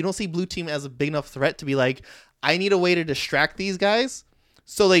you don't see Blue Team as a big enough threat to be like, I need a way to distract these guys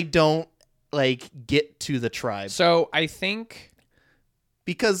so they don't like get to the tribe. So I think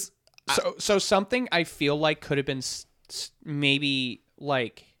because so something I feel like could have been maybe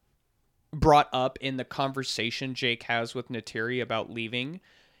like brought up in the conversation Jake has with Natiri about leaving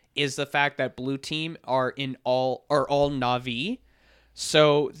is the fact that Blue Team are all Na'vi.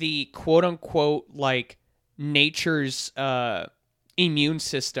 So the quote unquote like nature's immune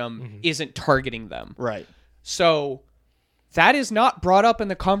system isn't targeting them. Right. So that is not brought up in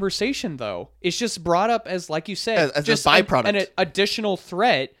the conversation though. It's just brought up as, like you said, as just a byproduct. An additional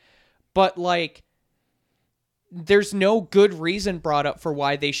threat, but like there's no good reason brought up for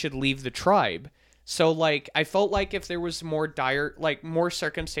why they should leave the tribe. So like I felt like if there was more dire, like more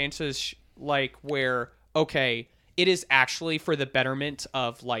circumstances like where, okay, it is actually for the betterment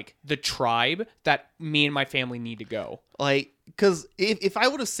of like the tribe that me and my family need to go. Like, because if I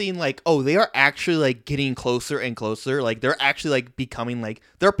would have seen like, oh, they are actually like getting closer and closer, like they're actually like becoming like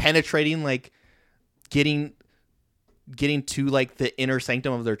they're penetrating, like getting to like the inner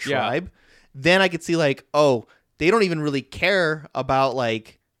sanctum of their tribe, then I could see like, oh, they don't even really care about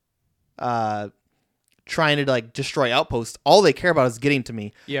like trying to like destroy outposts. All they care about is getting to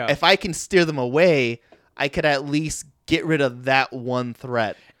me. Yeah. If I can steer them away, I could at least get rid of that one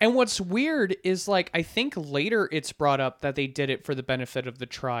threat. And what's weird is like I think later it's brought up that they did it for the benefit of the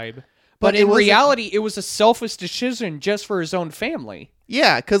tribe. But in reality, it was a selfish decision just for his own family.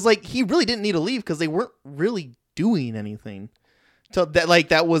 Yeah, because like he really didn't need to leave because they weren't really doing anything. So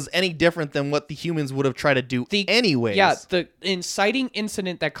that was any different than what the humans would have tried to do anyways. Yeah, the inciting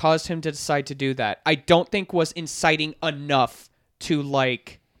incident that caused him to decide to do that, I don't think was inciting enough to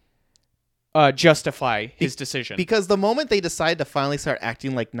like justify his decision. Because the moment they decide to finally start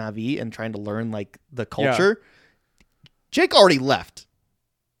acting like Na'vi and trying to learn like the culture, Jake already left.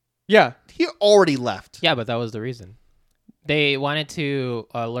 Yeah. He already left. Yeah, but that was the reason. They wanted to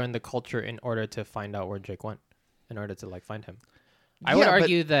learn the culture in order to find out where Jake went, in order to like find him. I would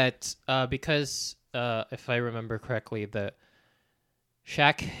argue that because if I remember correctly, the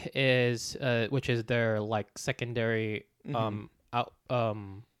Shack is which is their like secondary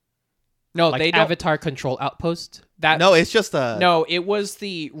no, like they don't. Avatar control outpost. No, it's just a No, it was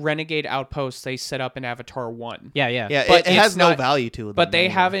the Renegade outpost they set up in Avatar 1. Yeah. But it has no not- value to it. But they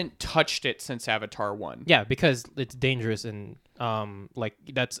haven't touched it since Avatar 1. Yeah, because it's dangerous and like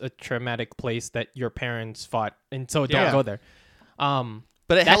that's a traumatic place that your parents fought, and so don't go there.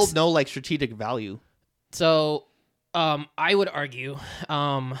 But it held no like strategic value. So, I would argue,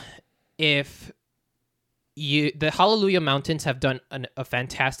 if the Hallelujah Mountains have done a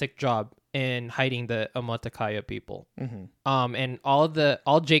fantastic job in hiding the Amatakaya people. Mm-hmm. And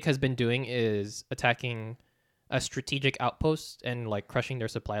all Jake has been doing is attacking a strategic outpost and like crushing their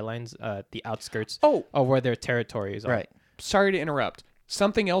supply lines at the outskirts of where their territories are. Right. Sorry to interrupt.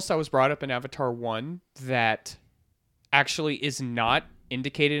 Something else that was brought up in Avatar 1 that actually is not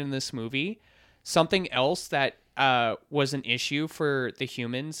indicated in this movie. Something else that was an issue for the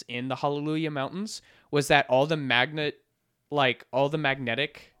humans in the Hallelujah Mountains was that all the magnetic Ultimedium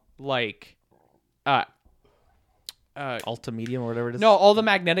or whatever it is. No, all the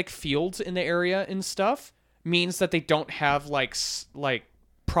magnetic fields in the area and stuff means that they don't have like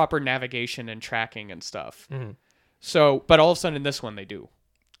proper navigation and tracking and stuff. Mm-hmm. So, but all of a sudden in this one they do.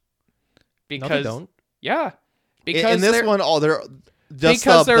 Because No, they don't. Yeah. Because in this one, they're just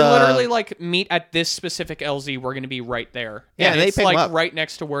because they're literally like meet at this specific LZ. We're going to be right there. Yeah, and they it's pick 'em like up. right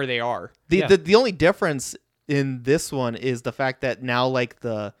next to where they are. The only difference in this one is the fact that now like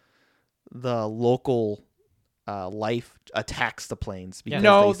the local life attacks the planes. Because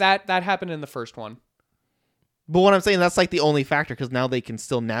No, that happened in the first one. But what I'm saying, that's like the only factor because now they can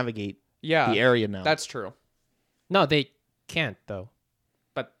still navigate Yeah, the area now. That's true. No, they can't though.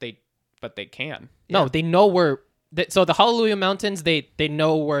 But they can. No, they know where. So the Hallelujah Mountains, they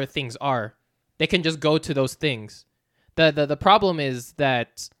know where things are. They can just go to those things. The problem is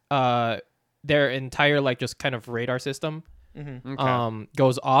that their entire like just kind of radar system Okay.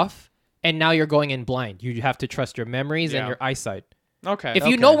 goes off, and now you're going in blind. You have to trust your memories and Yeah. your eyesight. Okay. If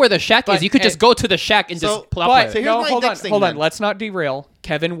you know where the shack But is, you could just go to the shack and So- just plop But it. So here's no, my hold on, next thing hold on. then. Let's not derail.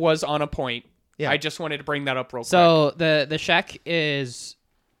 Kevin was on a point. Yeah. I just wanted to bring that up real quick. So the shack is,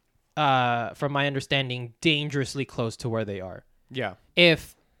 from my understanding, dangerously close to where they are. Yeah.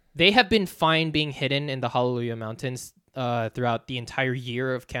 If they have been fine being hidden in the Hallelujah Mountains throughout the entire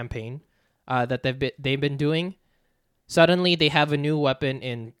year of campaign that they've been doing, suddenly they have a new weapon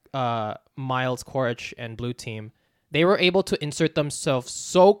in Miles, Quaritch, and Blue Team. They were able to insert themselves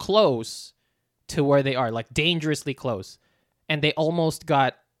so close to where they are, like dangerously close, and they almost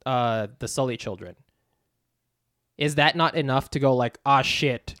got the Sully children. Is that not enough to go like, ah,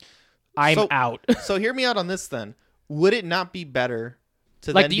 shit, I'm So- out? So hear me out on this then. Would it not be better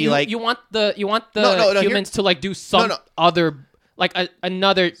to Like, then do be you like you want the No, humans to like do some No. other like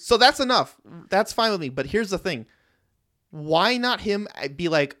another? So that's enough. That's fine with me. But here's the thing. Why not him be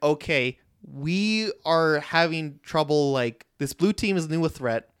like, okay, we are having trouble, like, this blue team is new a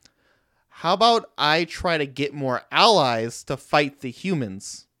threat. How about I try to get more allies to fight the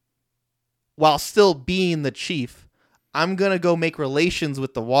humans while still being the chief? I'm going to go make relations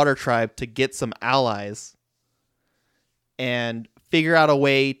with the water tribe to get some allies and figure out a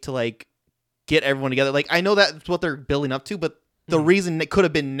way to, like, get everyone together. Like, I know that's what they're building up to, but the reason it could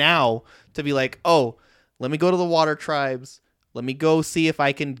have been now to be like, oh, let me go to the water tribes. Let me go see if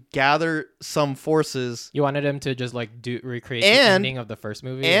I can gather some forces. You wanted him to just like recreate the And- ending of the first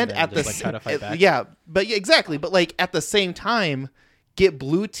movie, And then at the just like try to fight back. yeah, but yeah, exactly. But like at the same time, get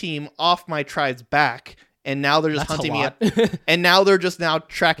blue team off my tribe's back, and now they're just That's a hunting me lot. at, and now they're just now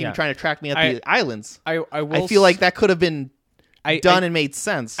trying to track me at the islands. I will I feel like that could have been I done and made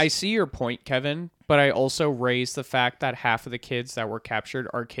sense. I see your point, Kevin, but I also raise the fact that half of the kids that were captured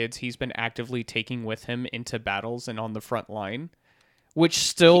are kids he's been actively taking with him into battles and on the front line, which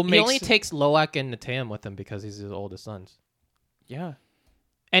still He makes only takes Loak and Nateum with him because he's his oldest sons. yeah.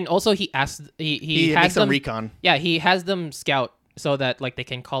 And also he asked he makes has some them recon. Yeah, he has them scout so that like they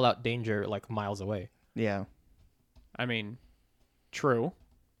can call out danger like miles away. Yeah. I mean, true,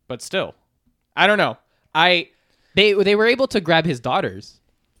 but still, I don't know. They were able to grab his daughters.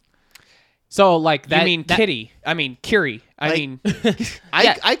 So like that. You mean Kitty? I mean Kiri. I Like- mean,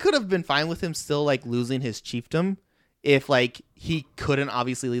 Yeah. I could have been fine with him still like losing his chiefdom if like he couldn't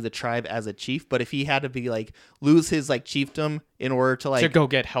obviously lead the tribe as a chief, but if he had to be like lose his like chiefdom in order to like to go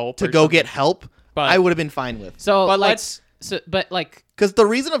get help. to or go something. get help, But- I would have been fine with. So But like, let's- but like Because the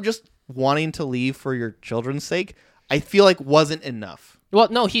reason of just wanting to leave for your children's sake, I feel like wasn't enough. well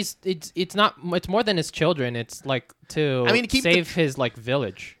no it's not it's more than his children. It's like to I mean, keep the- save his like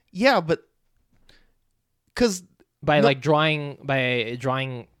village Yeah, but because by No. like drawing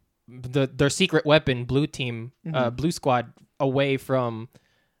their secret weapon Blue Team Blue Squad away from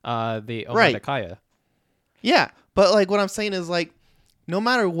the Right. Omadakaya. yeah, but like what I'm saying is like no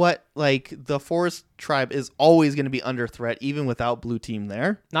matter what, like the forest tribe is always going to be under threat even without blue team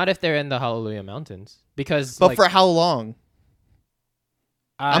there. Not if they're in the Hallelujah Mountains because But like, for how long?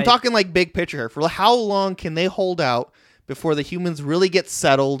 I'm I- talking like big picture here. For how long can they hold out before the humans really get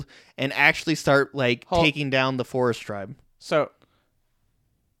settled and actually start like Hold- taking down the forest tribe? So,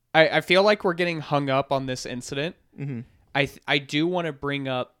 I feel like we're getting hung up on this incident. Mm-hmm. I do want to bring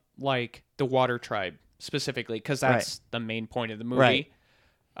up like the Water Tribe specifically because that's the main point of the movie.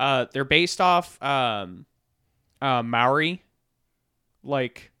 Right. They're based off Maori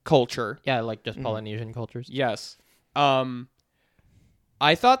like culture. yeah, like just Polynesian cultures. Yes.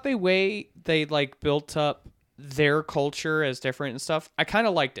 I thought the way they like built up their culture as different and stuff, I kind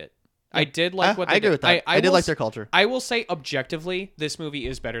of liked it. I did like what they I agree did. with that. I did will like s- their culture. I will say objectively, this movie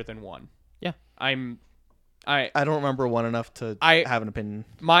is better than one. Yeah. I I don't remember one enough to I- have an opinion.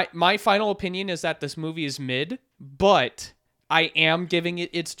 my final opinion is that this movie is mid, but I am giving it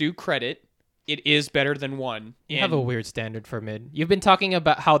its due credit. It is better than one. You have a weird standard for mid. You've been talking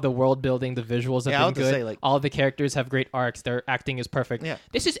about how the world building, the visuals have Yeah, I been was to good. say, like- all the characters have great arcs. Their acting is perfect. Yeah.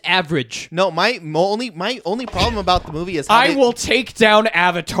 This is average. No, my only problem about the movie is how I they- will take down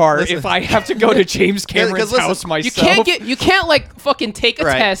Avatar Listen. if I have to go to James Cameron's listen, house You myself. can't like fucking take a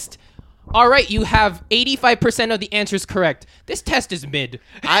Right. test. All right, you have 85% of the answers correct. This test is mid.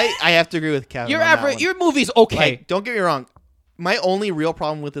 I have to agree with Kevin. Your on that average, one. your movie's okay. Like, don't get me wrong. My only real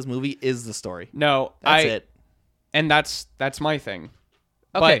problem with this movie is the story. No, That's it. And that's my thing.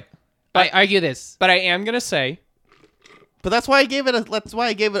 okay, but- I argue this. But I am gonna say, But that's why I gave it. That's why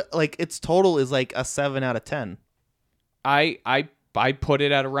I gave it like its total is like a 7 out of 10. I put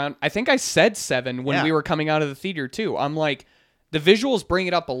it at around. I think I said 7 when we were coming out of the theater too. I'm like, the visuals bring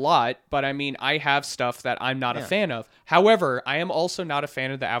it up a lot, but I mean, I have stuff that I'm not a fan of. However, I am also not a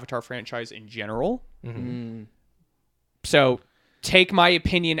fan of the Avatar franchise in general. Mm-hmm. So take my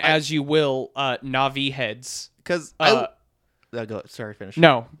opinion as you will, Navi heads. Because go. Sorry, finish.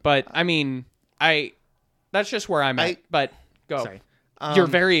 No, but I mean, that's just where I'm at. But go. Sorry. You're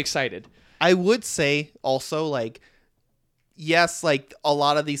very excited. I would say also like, yes, like a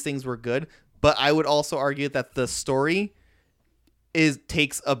lot of these things were good, but I would also argue that the story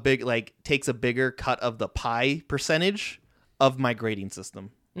takes a bigger cut of the pie percentage of my grading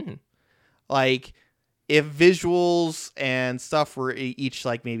system. Mm-hmm. Like if visuals and stuff were each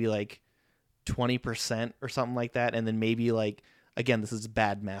like maybe like 20% or something like that, and then maybe like, again, this is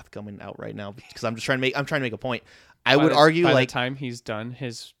bad math coming out right now because I'm trying to make a point. I would argue by like the time he's done,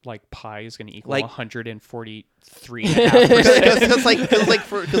 his like pie is going to equal like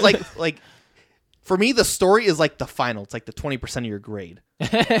 143.5%. Because for me, the story is like the final. It's like the 20% of your grade.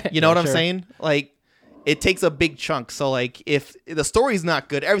 You know what I'm saying? Like, it takes a big chunk. So, like, if the story's not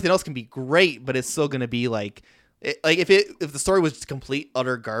good, everything else can be great, but it's still going to be like, if the story was just complete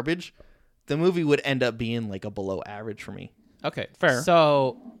utter garbage, the movie would end up being like a below average for me. Okay, fair.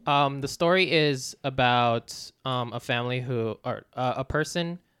 So, the story is about a family or a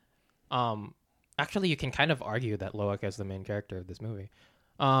person. Actually, you can kind of argue that Loak is the main character of this movie.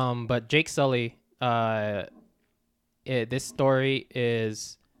 But Jake Sully. This story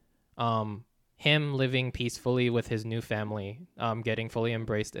is him living peacefully with his new family, getting fully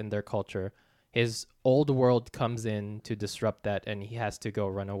embraced in their culture. His old world comes in to disrupt that, and he has to go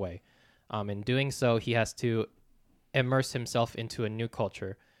run away. In doing so, he has to immerse himself into a new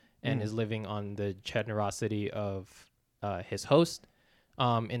culture and is living on the generosity of his host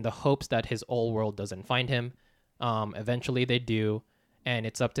in the hopes that his old world doesn't find him. Eventually they do, and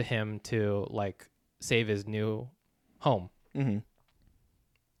it's up to him to like save his new home. Mm-hmm.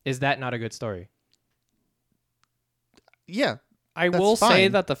 Is that not a good story? Yeah. I That's will say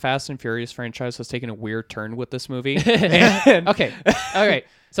fine. that the Fast and Furious franchise has taken a weird turn with this movie. Okay. All right.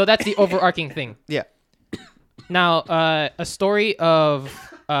 So that's the overarching thing. Yeah. Now, a story of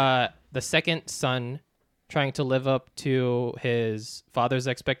the second son trying to live up to his father's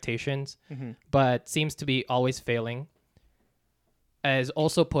expectations, but seems to be always failing, is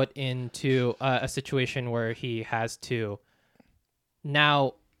also put into a situation where he has to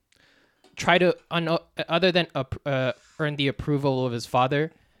now try to, other than earn the approval of his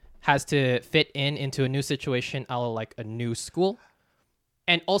father, has to fit into a new situation, like a new school,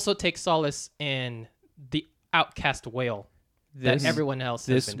 and also take solace in the outcast whale that everyone else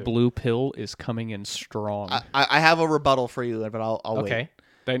has This been doing. blue pill is coming in strong. I have a rebuttal for you, but I'll Okay.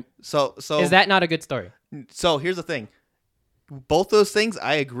 wait. So Is that not a good story? So here's the thing. Both those things,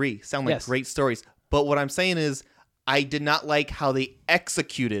 I agree, sound like Yes. great stories. But what I'm saying is, I did not like how they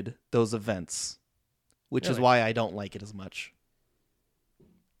executed those events, which is Really? why I don't like it as much.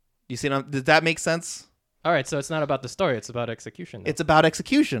 You see, did that make sense? All right, so it's not about the story; it's about execution. Though. It's about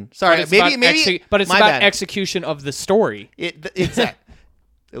execution. But Sorry, it's maybe, about but it's my about bad. execution of the story.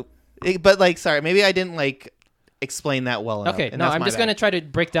 But like, sorry, maybe I didn't like explain that well enough. Okay, and no, that's I'm my just bad. gonna try to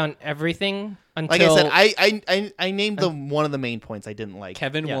break down everything until. Like I said, I named one of the main points I didn't like.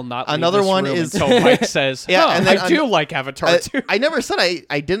 Kevin Yeah. will not. Another leave this one room is- until Mike says, Yeah, "Huh, and then I do like Avatar too." I never said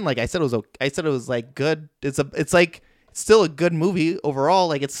I didn't like. I said it was. I said it was like good. It's like it's still a good movie overall.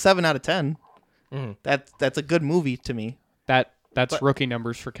 Like it's 7 out of 10. Mhm. That's a good movie to me. That's rookie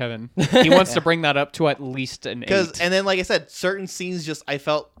numbers for Kevin. He wants to bring that up to at least an 8. And then like I said, certain scenes just I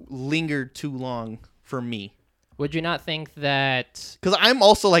felt lingered too long for me. Would you not think that? Because I'm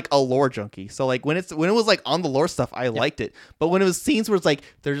also like a lore junkie, so like when it was like on the lore stuff, I liked it. But when it was scenes where it's like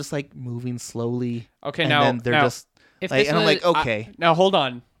they're just like moving slowly, Okay, and now- then they're now- just If like, this and I'm was- like, okay, Now hold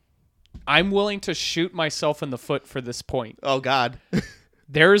on. I'm willing to shoot myself in the foot for this point. oh god,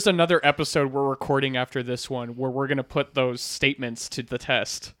 There's another episode we're recording after this one where we're going to put those statements to the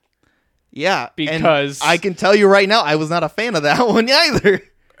test. yeah. and Because- I can tell you right now, I was not a fan of that one either.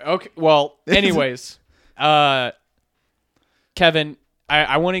 Okay, well, anyways, Kevin,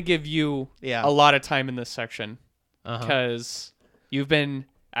 I want to give you Yeah. a lot of time in this section Uh-huh. because you've been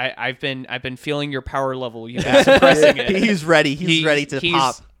I've been feeling your power level. You've been suppressing it. He's ready. He's ready to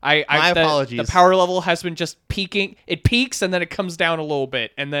pop. My My apologies. The power level has been just peaking. It peaks and then it comes down a little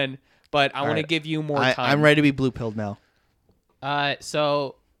bit, and then. But I want to right. give you more time. I'm ready to be blue pilled now.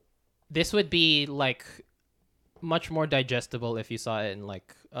 So this would be like much more digestible if you saw it in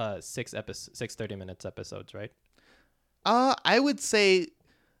like 6 30 minutes episodes, right? I would say,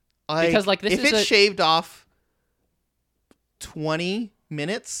 Because, like, this if is it a- shaved off 20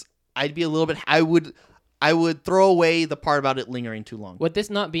 minutes, I'd be a little bit. I would throw away the part about it lingering too long. Would this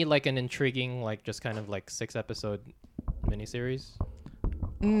not be like an intriguing, like just kind of like 6-episode miniseries?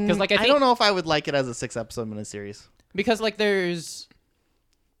 Because like I don't know if I would like it as a 6-episode miniseries. Because like there's.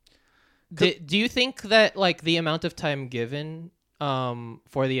 Do you think that like the amount of time given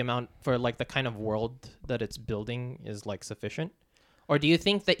for like the kind of world that it's building is like sufficient, or do you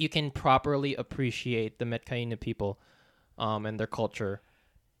think that you can properly appreciate the Metcaina people and their culture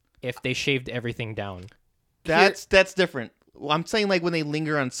if they shaved everything down? That's different. Well, I'm saying like when they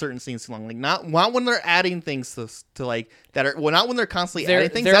linger on certain scenes too long, like not when they're adding things to like that are not when they're constantly adding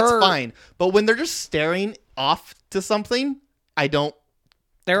things. That's fine. But when they're just staring off to something, I don't.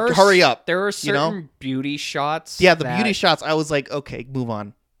 Hurry up. There are certain beauty shots. Yeah, the beauty shots. I was like, okay, move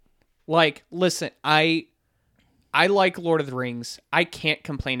on. Like, listen, I like Lord of the Rings. I can't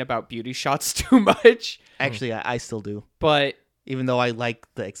complain about beauty shots too much. Actually, I still do. But even though I like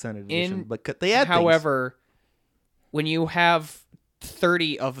the extended edition, but they add however, when you have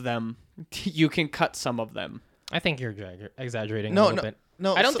 30 of them, you can cut some of them. I think you're exaggerating a little bit.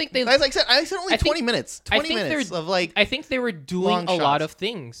 No, I don't think they. As I said only 20 minutes. 20 minutes of like. I think they were doing a lot of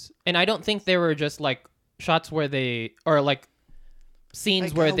things, and I don't think they were just like shots where they or like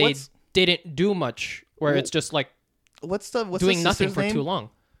scenes Like, where they didn't do much, where it's just like what's doing the nothing for name? too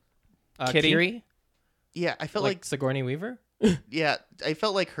long. Kitty? Kiri, Yeah, I felt like Sigourney Weaver. yeah, I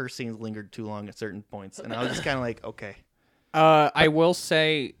felt like her scenes lingered too long at certain points, and I was just kind of like, okay. I will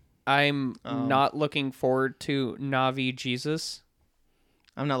say I'm not looking forward to Navi Jesus.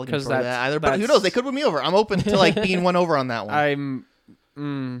 I'm not looking for that either, but who knows? They could win me over. I'm open to like being won over on that one.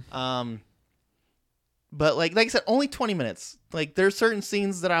 But like I said, only 20 minutes. Like there's certain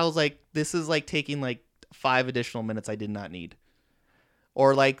scenes that I was like, this is like taking like 5 additional minutes I did not need.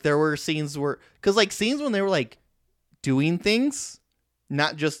 Or like there were scenes because like scenes when they were like doing things,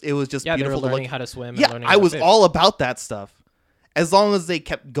 not just it was just beautiful. They were to learning look. how to swim. Yeah, and learning I how to was fish. all about that stuff. As long as they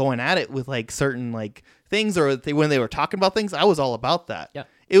kept going at it with like certain like things or when they were talking about things, I was all about that. Yeah.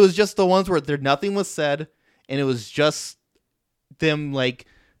 It was just the ones where nothing was said and it was just them like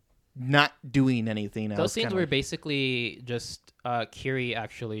not doing anything. Those scenes were basically just Kiri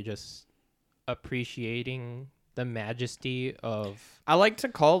actually just appreciating the majesty of. I like to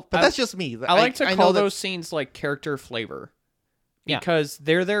call, but that's just me. I like to call know those scenes like character flavor. Yeah. Because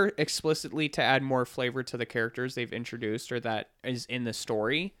they're there explicitly to add more flavor to the characters they've introduced or that is in the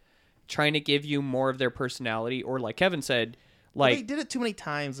story, trying to give you more of their personality. Or like Kevin said, like they did it too many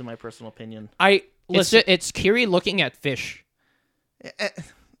times, in my personal opinion. It's Kiri looking at fish,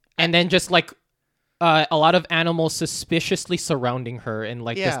 and then just like a lot of animals suspiciously surrounding her, and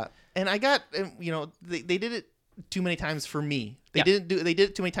like yeah. And I got they did it too many times for me. They did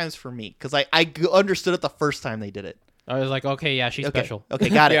it too many times for me because I understood it the first time they did it. I was like, okay, yeah, she's special. Okay,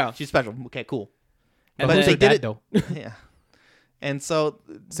 got it. Yeah. She's special. Okay, cool. And but who's they her did dad, it though? Yeah. And so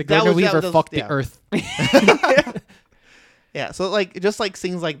Sigourney Weaver fucked the earth. Yeah. So like just like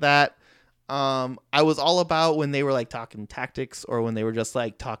scenes like that, I was all about when they were like talking tactics or when they were just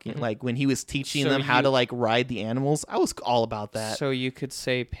like talking like when he was teaching them how to like ride the animals. I was all about that. So you could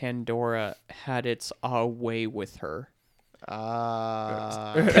say Pandora had its way with her.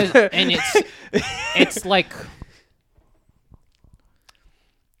 And it's like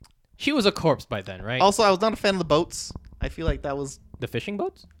she was a corpse by then, right? Also, I was not a fan of the boats. I feel like that was The fishing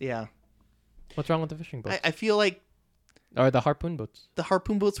boats? yeah. What's wrong with the fishing boats? I feel like Or the harpoon boats? the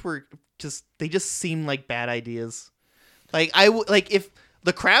harpoon boats were just seemed like bad ideas. Like if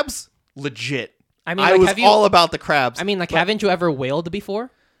the crabs legit. I mean, I like, was all about the crabs. I mean, like, haven't you ever whaled before?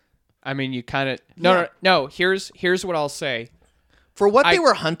 I mean, you kind of Yeah. no. Here's what I'll say. For what they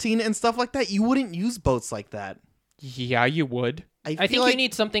were hunting and stuff like that, you wouldn't use boats like that. Yeah, you would. I think you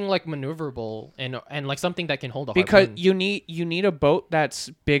need something like maneuverable and like something that can hold a because harpoon. you need a boat that's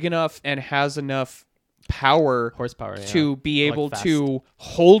big enough and has enough power Horsepower to be Like able fast. to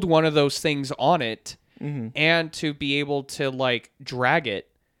hold one of those things on it Mm-hmm. and to be able to like drag it,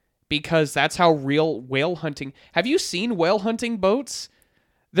 because that's how real whale hunting. Have you seen whale hunting boats?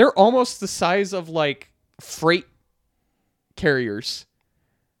 They're almost the size of like freight carriers.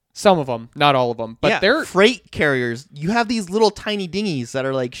 Some of them, not all of them, but they're freight carriers. You have these little tiny dinghies that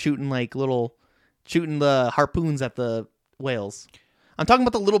are like shooting the harpoons at the whales. I'm talking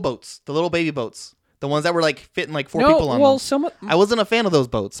about the little boats, the little baby boats, the ones that were like fitting like 4 people on them. I wasn't a fan of those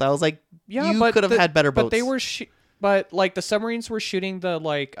boats. I was like, you could have had better boats. But they were, but like the submarines were shooting the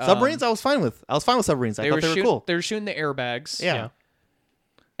like submarines. I was fine with. I was fine with submarines. I thought they were cool. They were shooting the airbags. Yeah.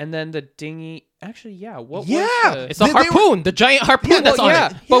 And then the dinghy. Actually, yeah. What Yeah. was the... It's a harpoon, the giant harpoon that's on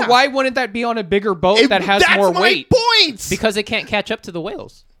it. But why wouldn't that be on a bigger boat that has that's more my weight? Points. Because it can't catch up to the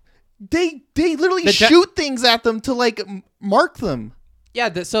whales. They literally The shoot things at them to like mark them.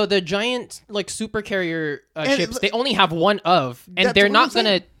 Yeah, so the giant like super carrier And ships, they only have one of, and That's they're what not I'm saying.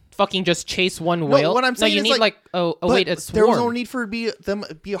 gonna fucking just chase one whale. what I'm saying no, you is, need like, wait, it's there was no swarm. need for them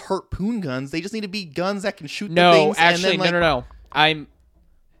be harpoon guns. They just need to be guns that can shoot the No, things. actually, and then, no. I'm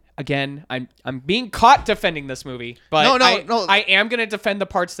being caught defending this movie, but No. I am gonna defend the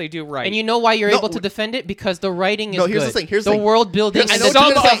parts they do right. And you know why you're No, able to defend it? Because the writing is No, here's good. the thing, here's the thing. world building. I is know what Some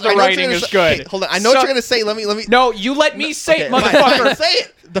you're gonna of say. the I know what writing you're gonna is say. good. Okay, hold on. I know what Some- you're gonna say. Let me. No, you let me say it, Okay, fine, motherfucker. fine, say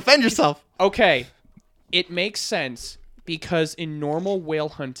it. Defend yourself. Okay, it makes sense because in normal whale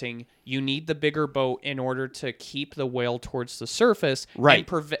hunting, you need the bigger boat in order to keep the whale towards the surface, Right.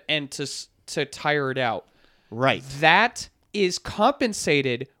 and to tire it out. Right. That is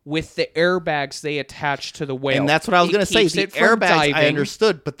compensated with the airbags they attach to the whale. And that's what I was It going to say. keeps The it from airbags I diving.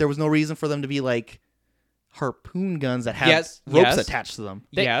 understood, but there was no reason for them to be like harpoon guns that have Yes, ropes yes. attached to them.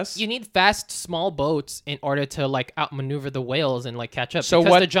 Yes. You need fast, small boats in order to like outmaneuver the whales and like catch up. So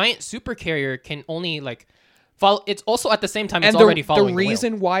because what- the giant super carrier can only like follow. It's also at the same time it's And already the following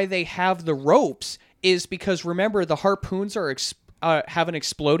reason why they have the ropes is because remember the harpoons are have an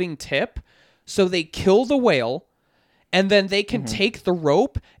exploding tip, so they kill the whale, and then they can take the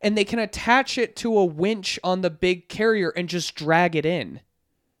rope and they can attach it to a winch on the big carrier and just drag it in.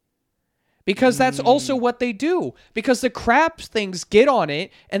 Because that's also what they do. Because the crab things get on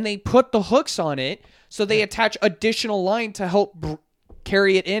it and they put the hooks on it, so they attach additional line to help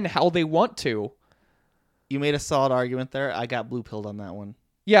carry it in how they want to. You made a solid argument there. I got blue pilled on that one.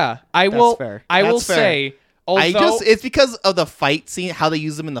 Yeah, fair. I will That's fair. say, although It's because of the fight scene, how they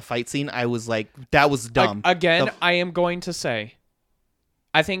use them in the fight scene. I was like, that was dumb. I am going to say,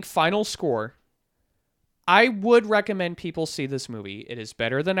 I think final score. I would recommend people see this movie. It is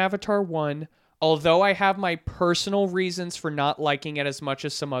better than Avatar 1, although I have my personal reasons for not liking it as much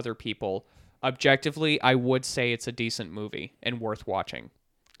as some other people. Objectively, I would say it's a decent movie and worth watching.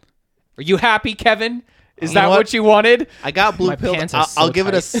 Are you happy, Kevin? Is that what you wanted? I got blue My pilled. pants are I'll so give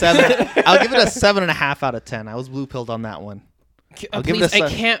it a tight. 7. I'll give it a 7.5 out of 10. I was blue pilled on that one. I'll give it Please, a I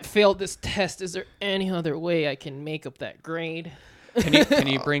 7. can't fail this test. Is there any other way I can make up that grade? Can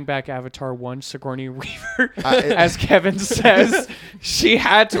you bring back Avatar 1, Sigourney Weaver? As Kevin says, she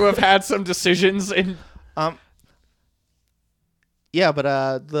had to have had some decisions in... Yeah,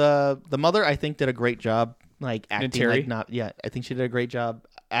 but the mother I think did a great job, like acting. Neytiri? I think she did a great job.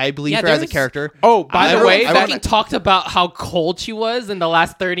 I believe Yeah, her as a there's- character. Oh, by the way, Fucking talked about how cold she was in the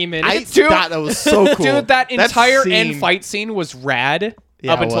last 30 I minutes. Dude. thought that was so cool. Dude, that entire scene- end fight scene was rad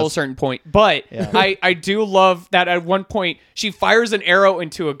Yeah, up it until a was. certain point. But Yeah. I do love that at one point she fires an arrow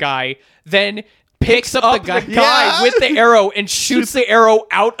into a guy, then picks up the guy, Yeah. with the arrow and shoots the arrow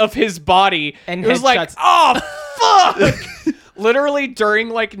out of his body. And it was like, headshots. oh, fuck! Literally during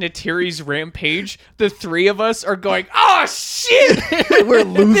like Natiri's rampage, the three of us are going, oh, shit! We're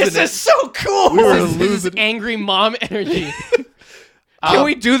losing This it. is so cool! We were This is losing. angry mom energy. Can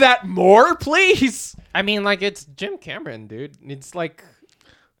we do that more, please? I mean, like, it's Jim Cameron, dude. It's like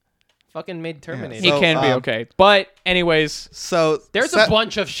fucking made Terminator. He So, can be okay. But anyways, So There's a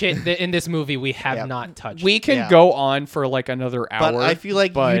bunch of shit that in this movie we have Yeah. not touched. we can Yeah. go on for like another hour. But I feel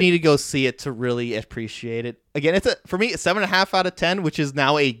like but you need to go see it to really appreciate it. Again, for me, a 7.5 out of 10, which is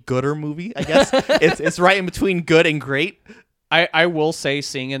now a gooder movie. I guess it's right in between good and great. I will say,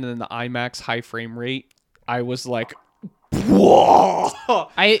 seeing it in the IMAX high frame rate, I was like, whoa!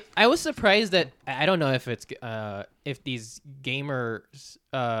 I was surprised that I don't know if it's if these gamers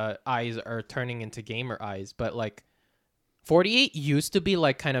eyes are turning into gamer eyes, but like 48 used to be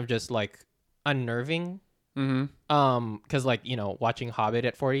like kind of just like unnerving. Mm-hmm. Because like, you know, watching Hobbit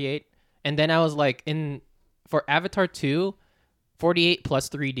at 48, and then I was like for Avatar 2, 48 plus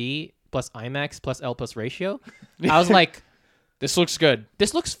 3D plus IMAX plus L plus ratio. I was like, This looks good.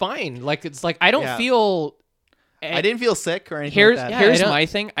 this looks fine. Like it's like I don't Yeah. feel. I didn't feel sick or anything Here's like that. Yeah, here's I don't- my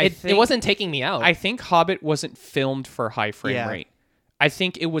thing. It wasn't taking me out. I think Hobbit wasn't filmed for high frame Yeah. rate. I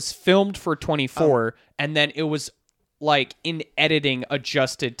think it was filmed for 24, and then it was like in editing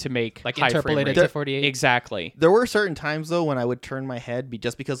adjusted to make like high frame interpolated rate. to 48. Exactly. There were certain times though when I would turn my head,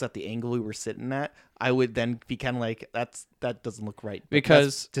 just because at the angle we were sitting at, I would then be kind of like, that doesn't look right. But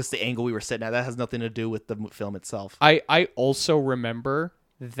Because- that's just the angle we were sitting at. That has nothing to do with the film itself. I also remember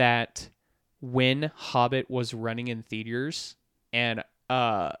that when Hobbit was running in theaters and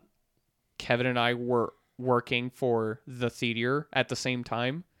Kevin and I were working for the theater at the same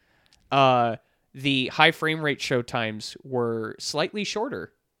time, the high frame rate show times were slightly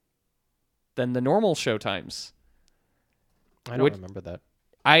shorter than the normal showtimes. I don't remember that.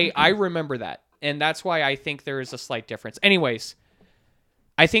 I remember that, and that's why I think there is a slight difference. Anyways,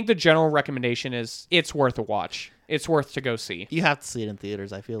 I think the general recommendation is it's worth a watch. It's worth to go see. You have to see it in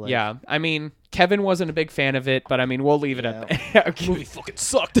theaters, I feel like. Yeah, I mean, Kevin wasn't a big fan of it, but I mean, we'll leave it at that. Movie fucking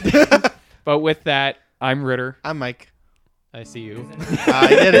sucked. But with that, I'm Ritter. I'm Mike. I see you. I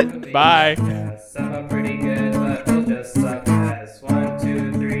did it. Bye. Yes, I'm pretty good, but we'll just suck ass. 1,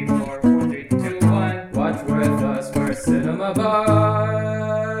 2, 3, 4, 4, 3, 2, 1. Watch with us, we're Cinema Bar.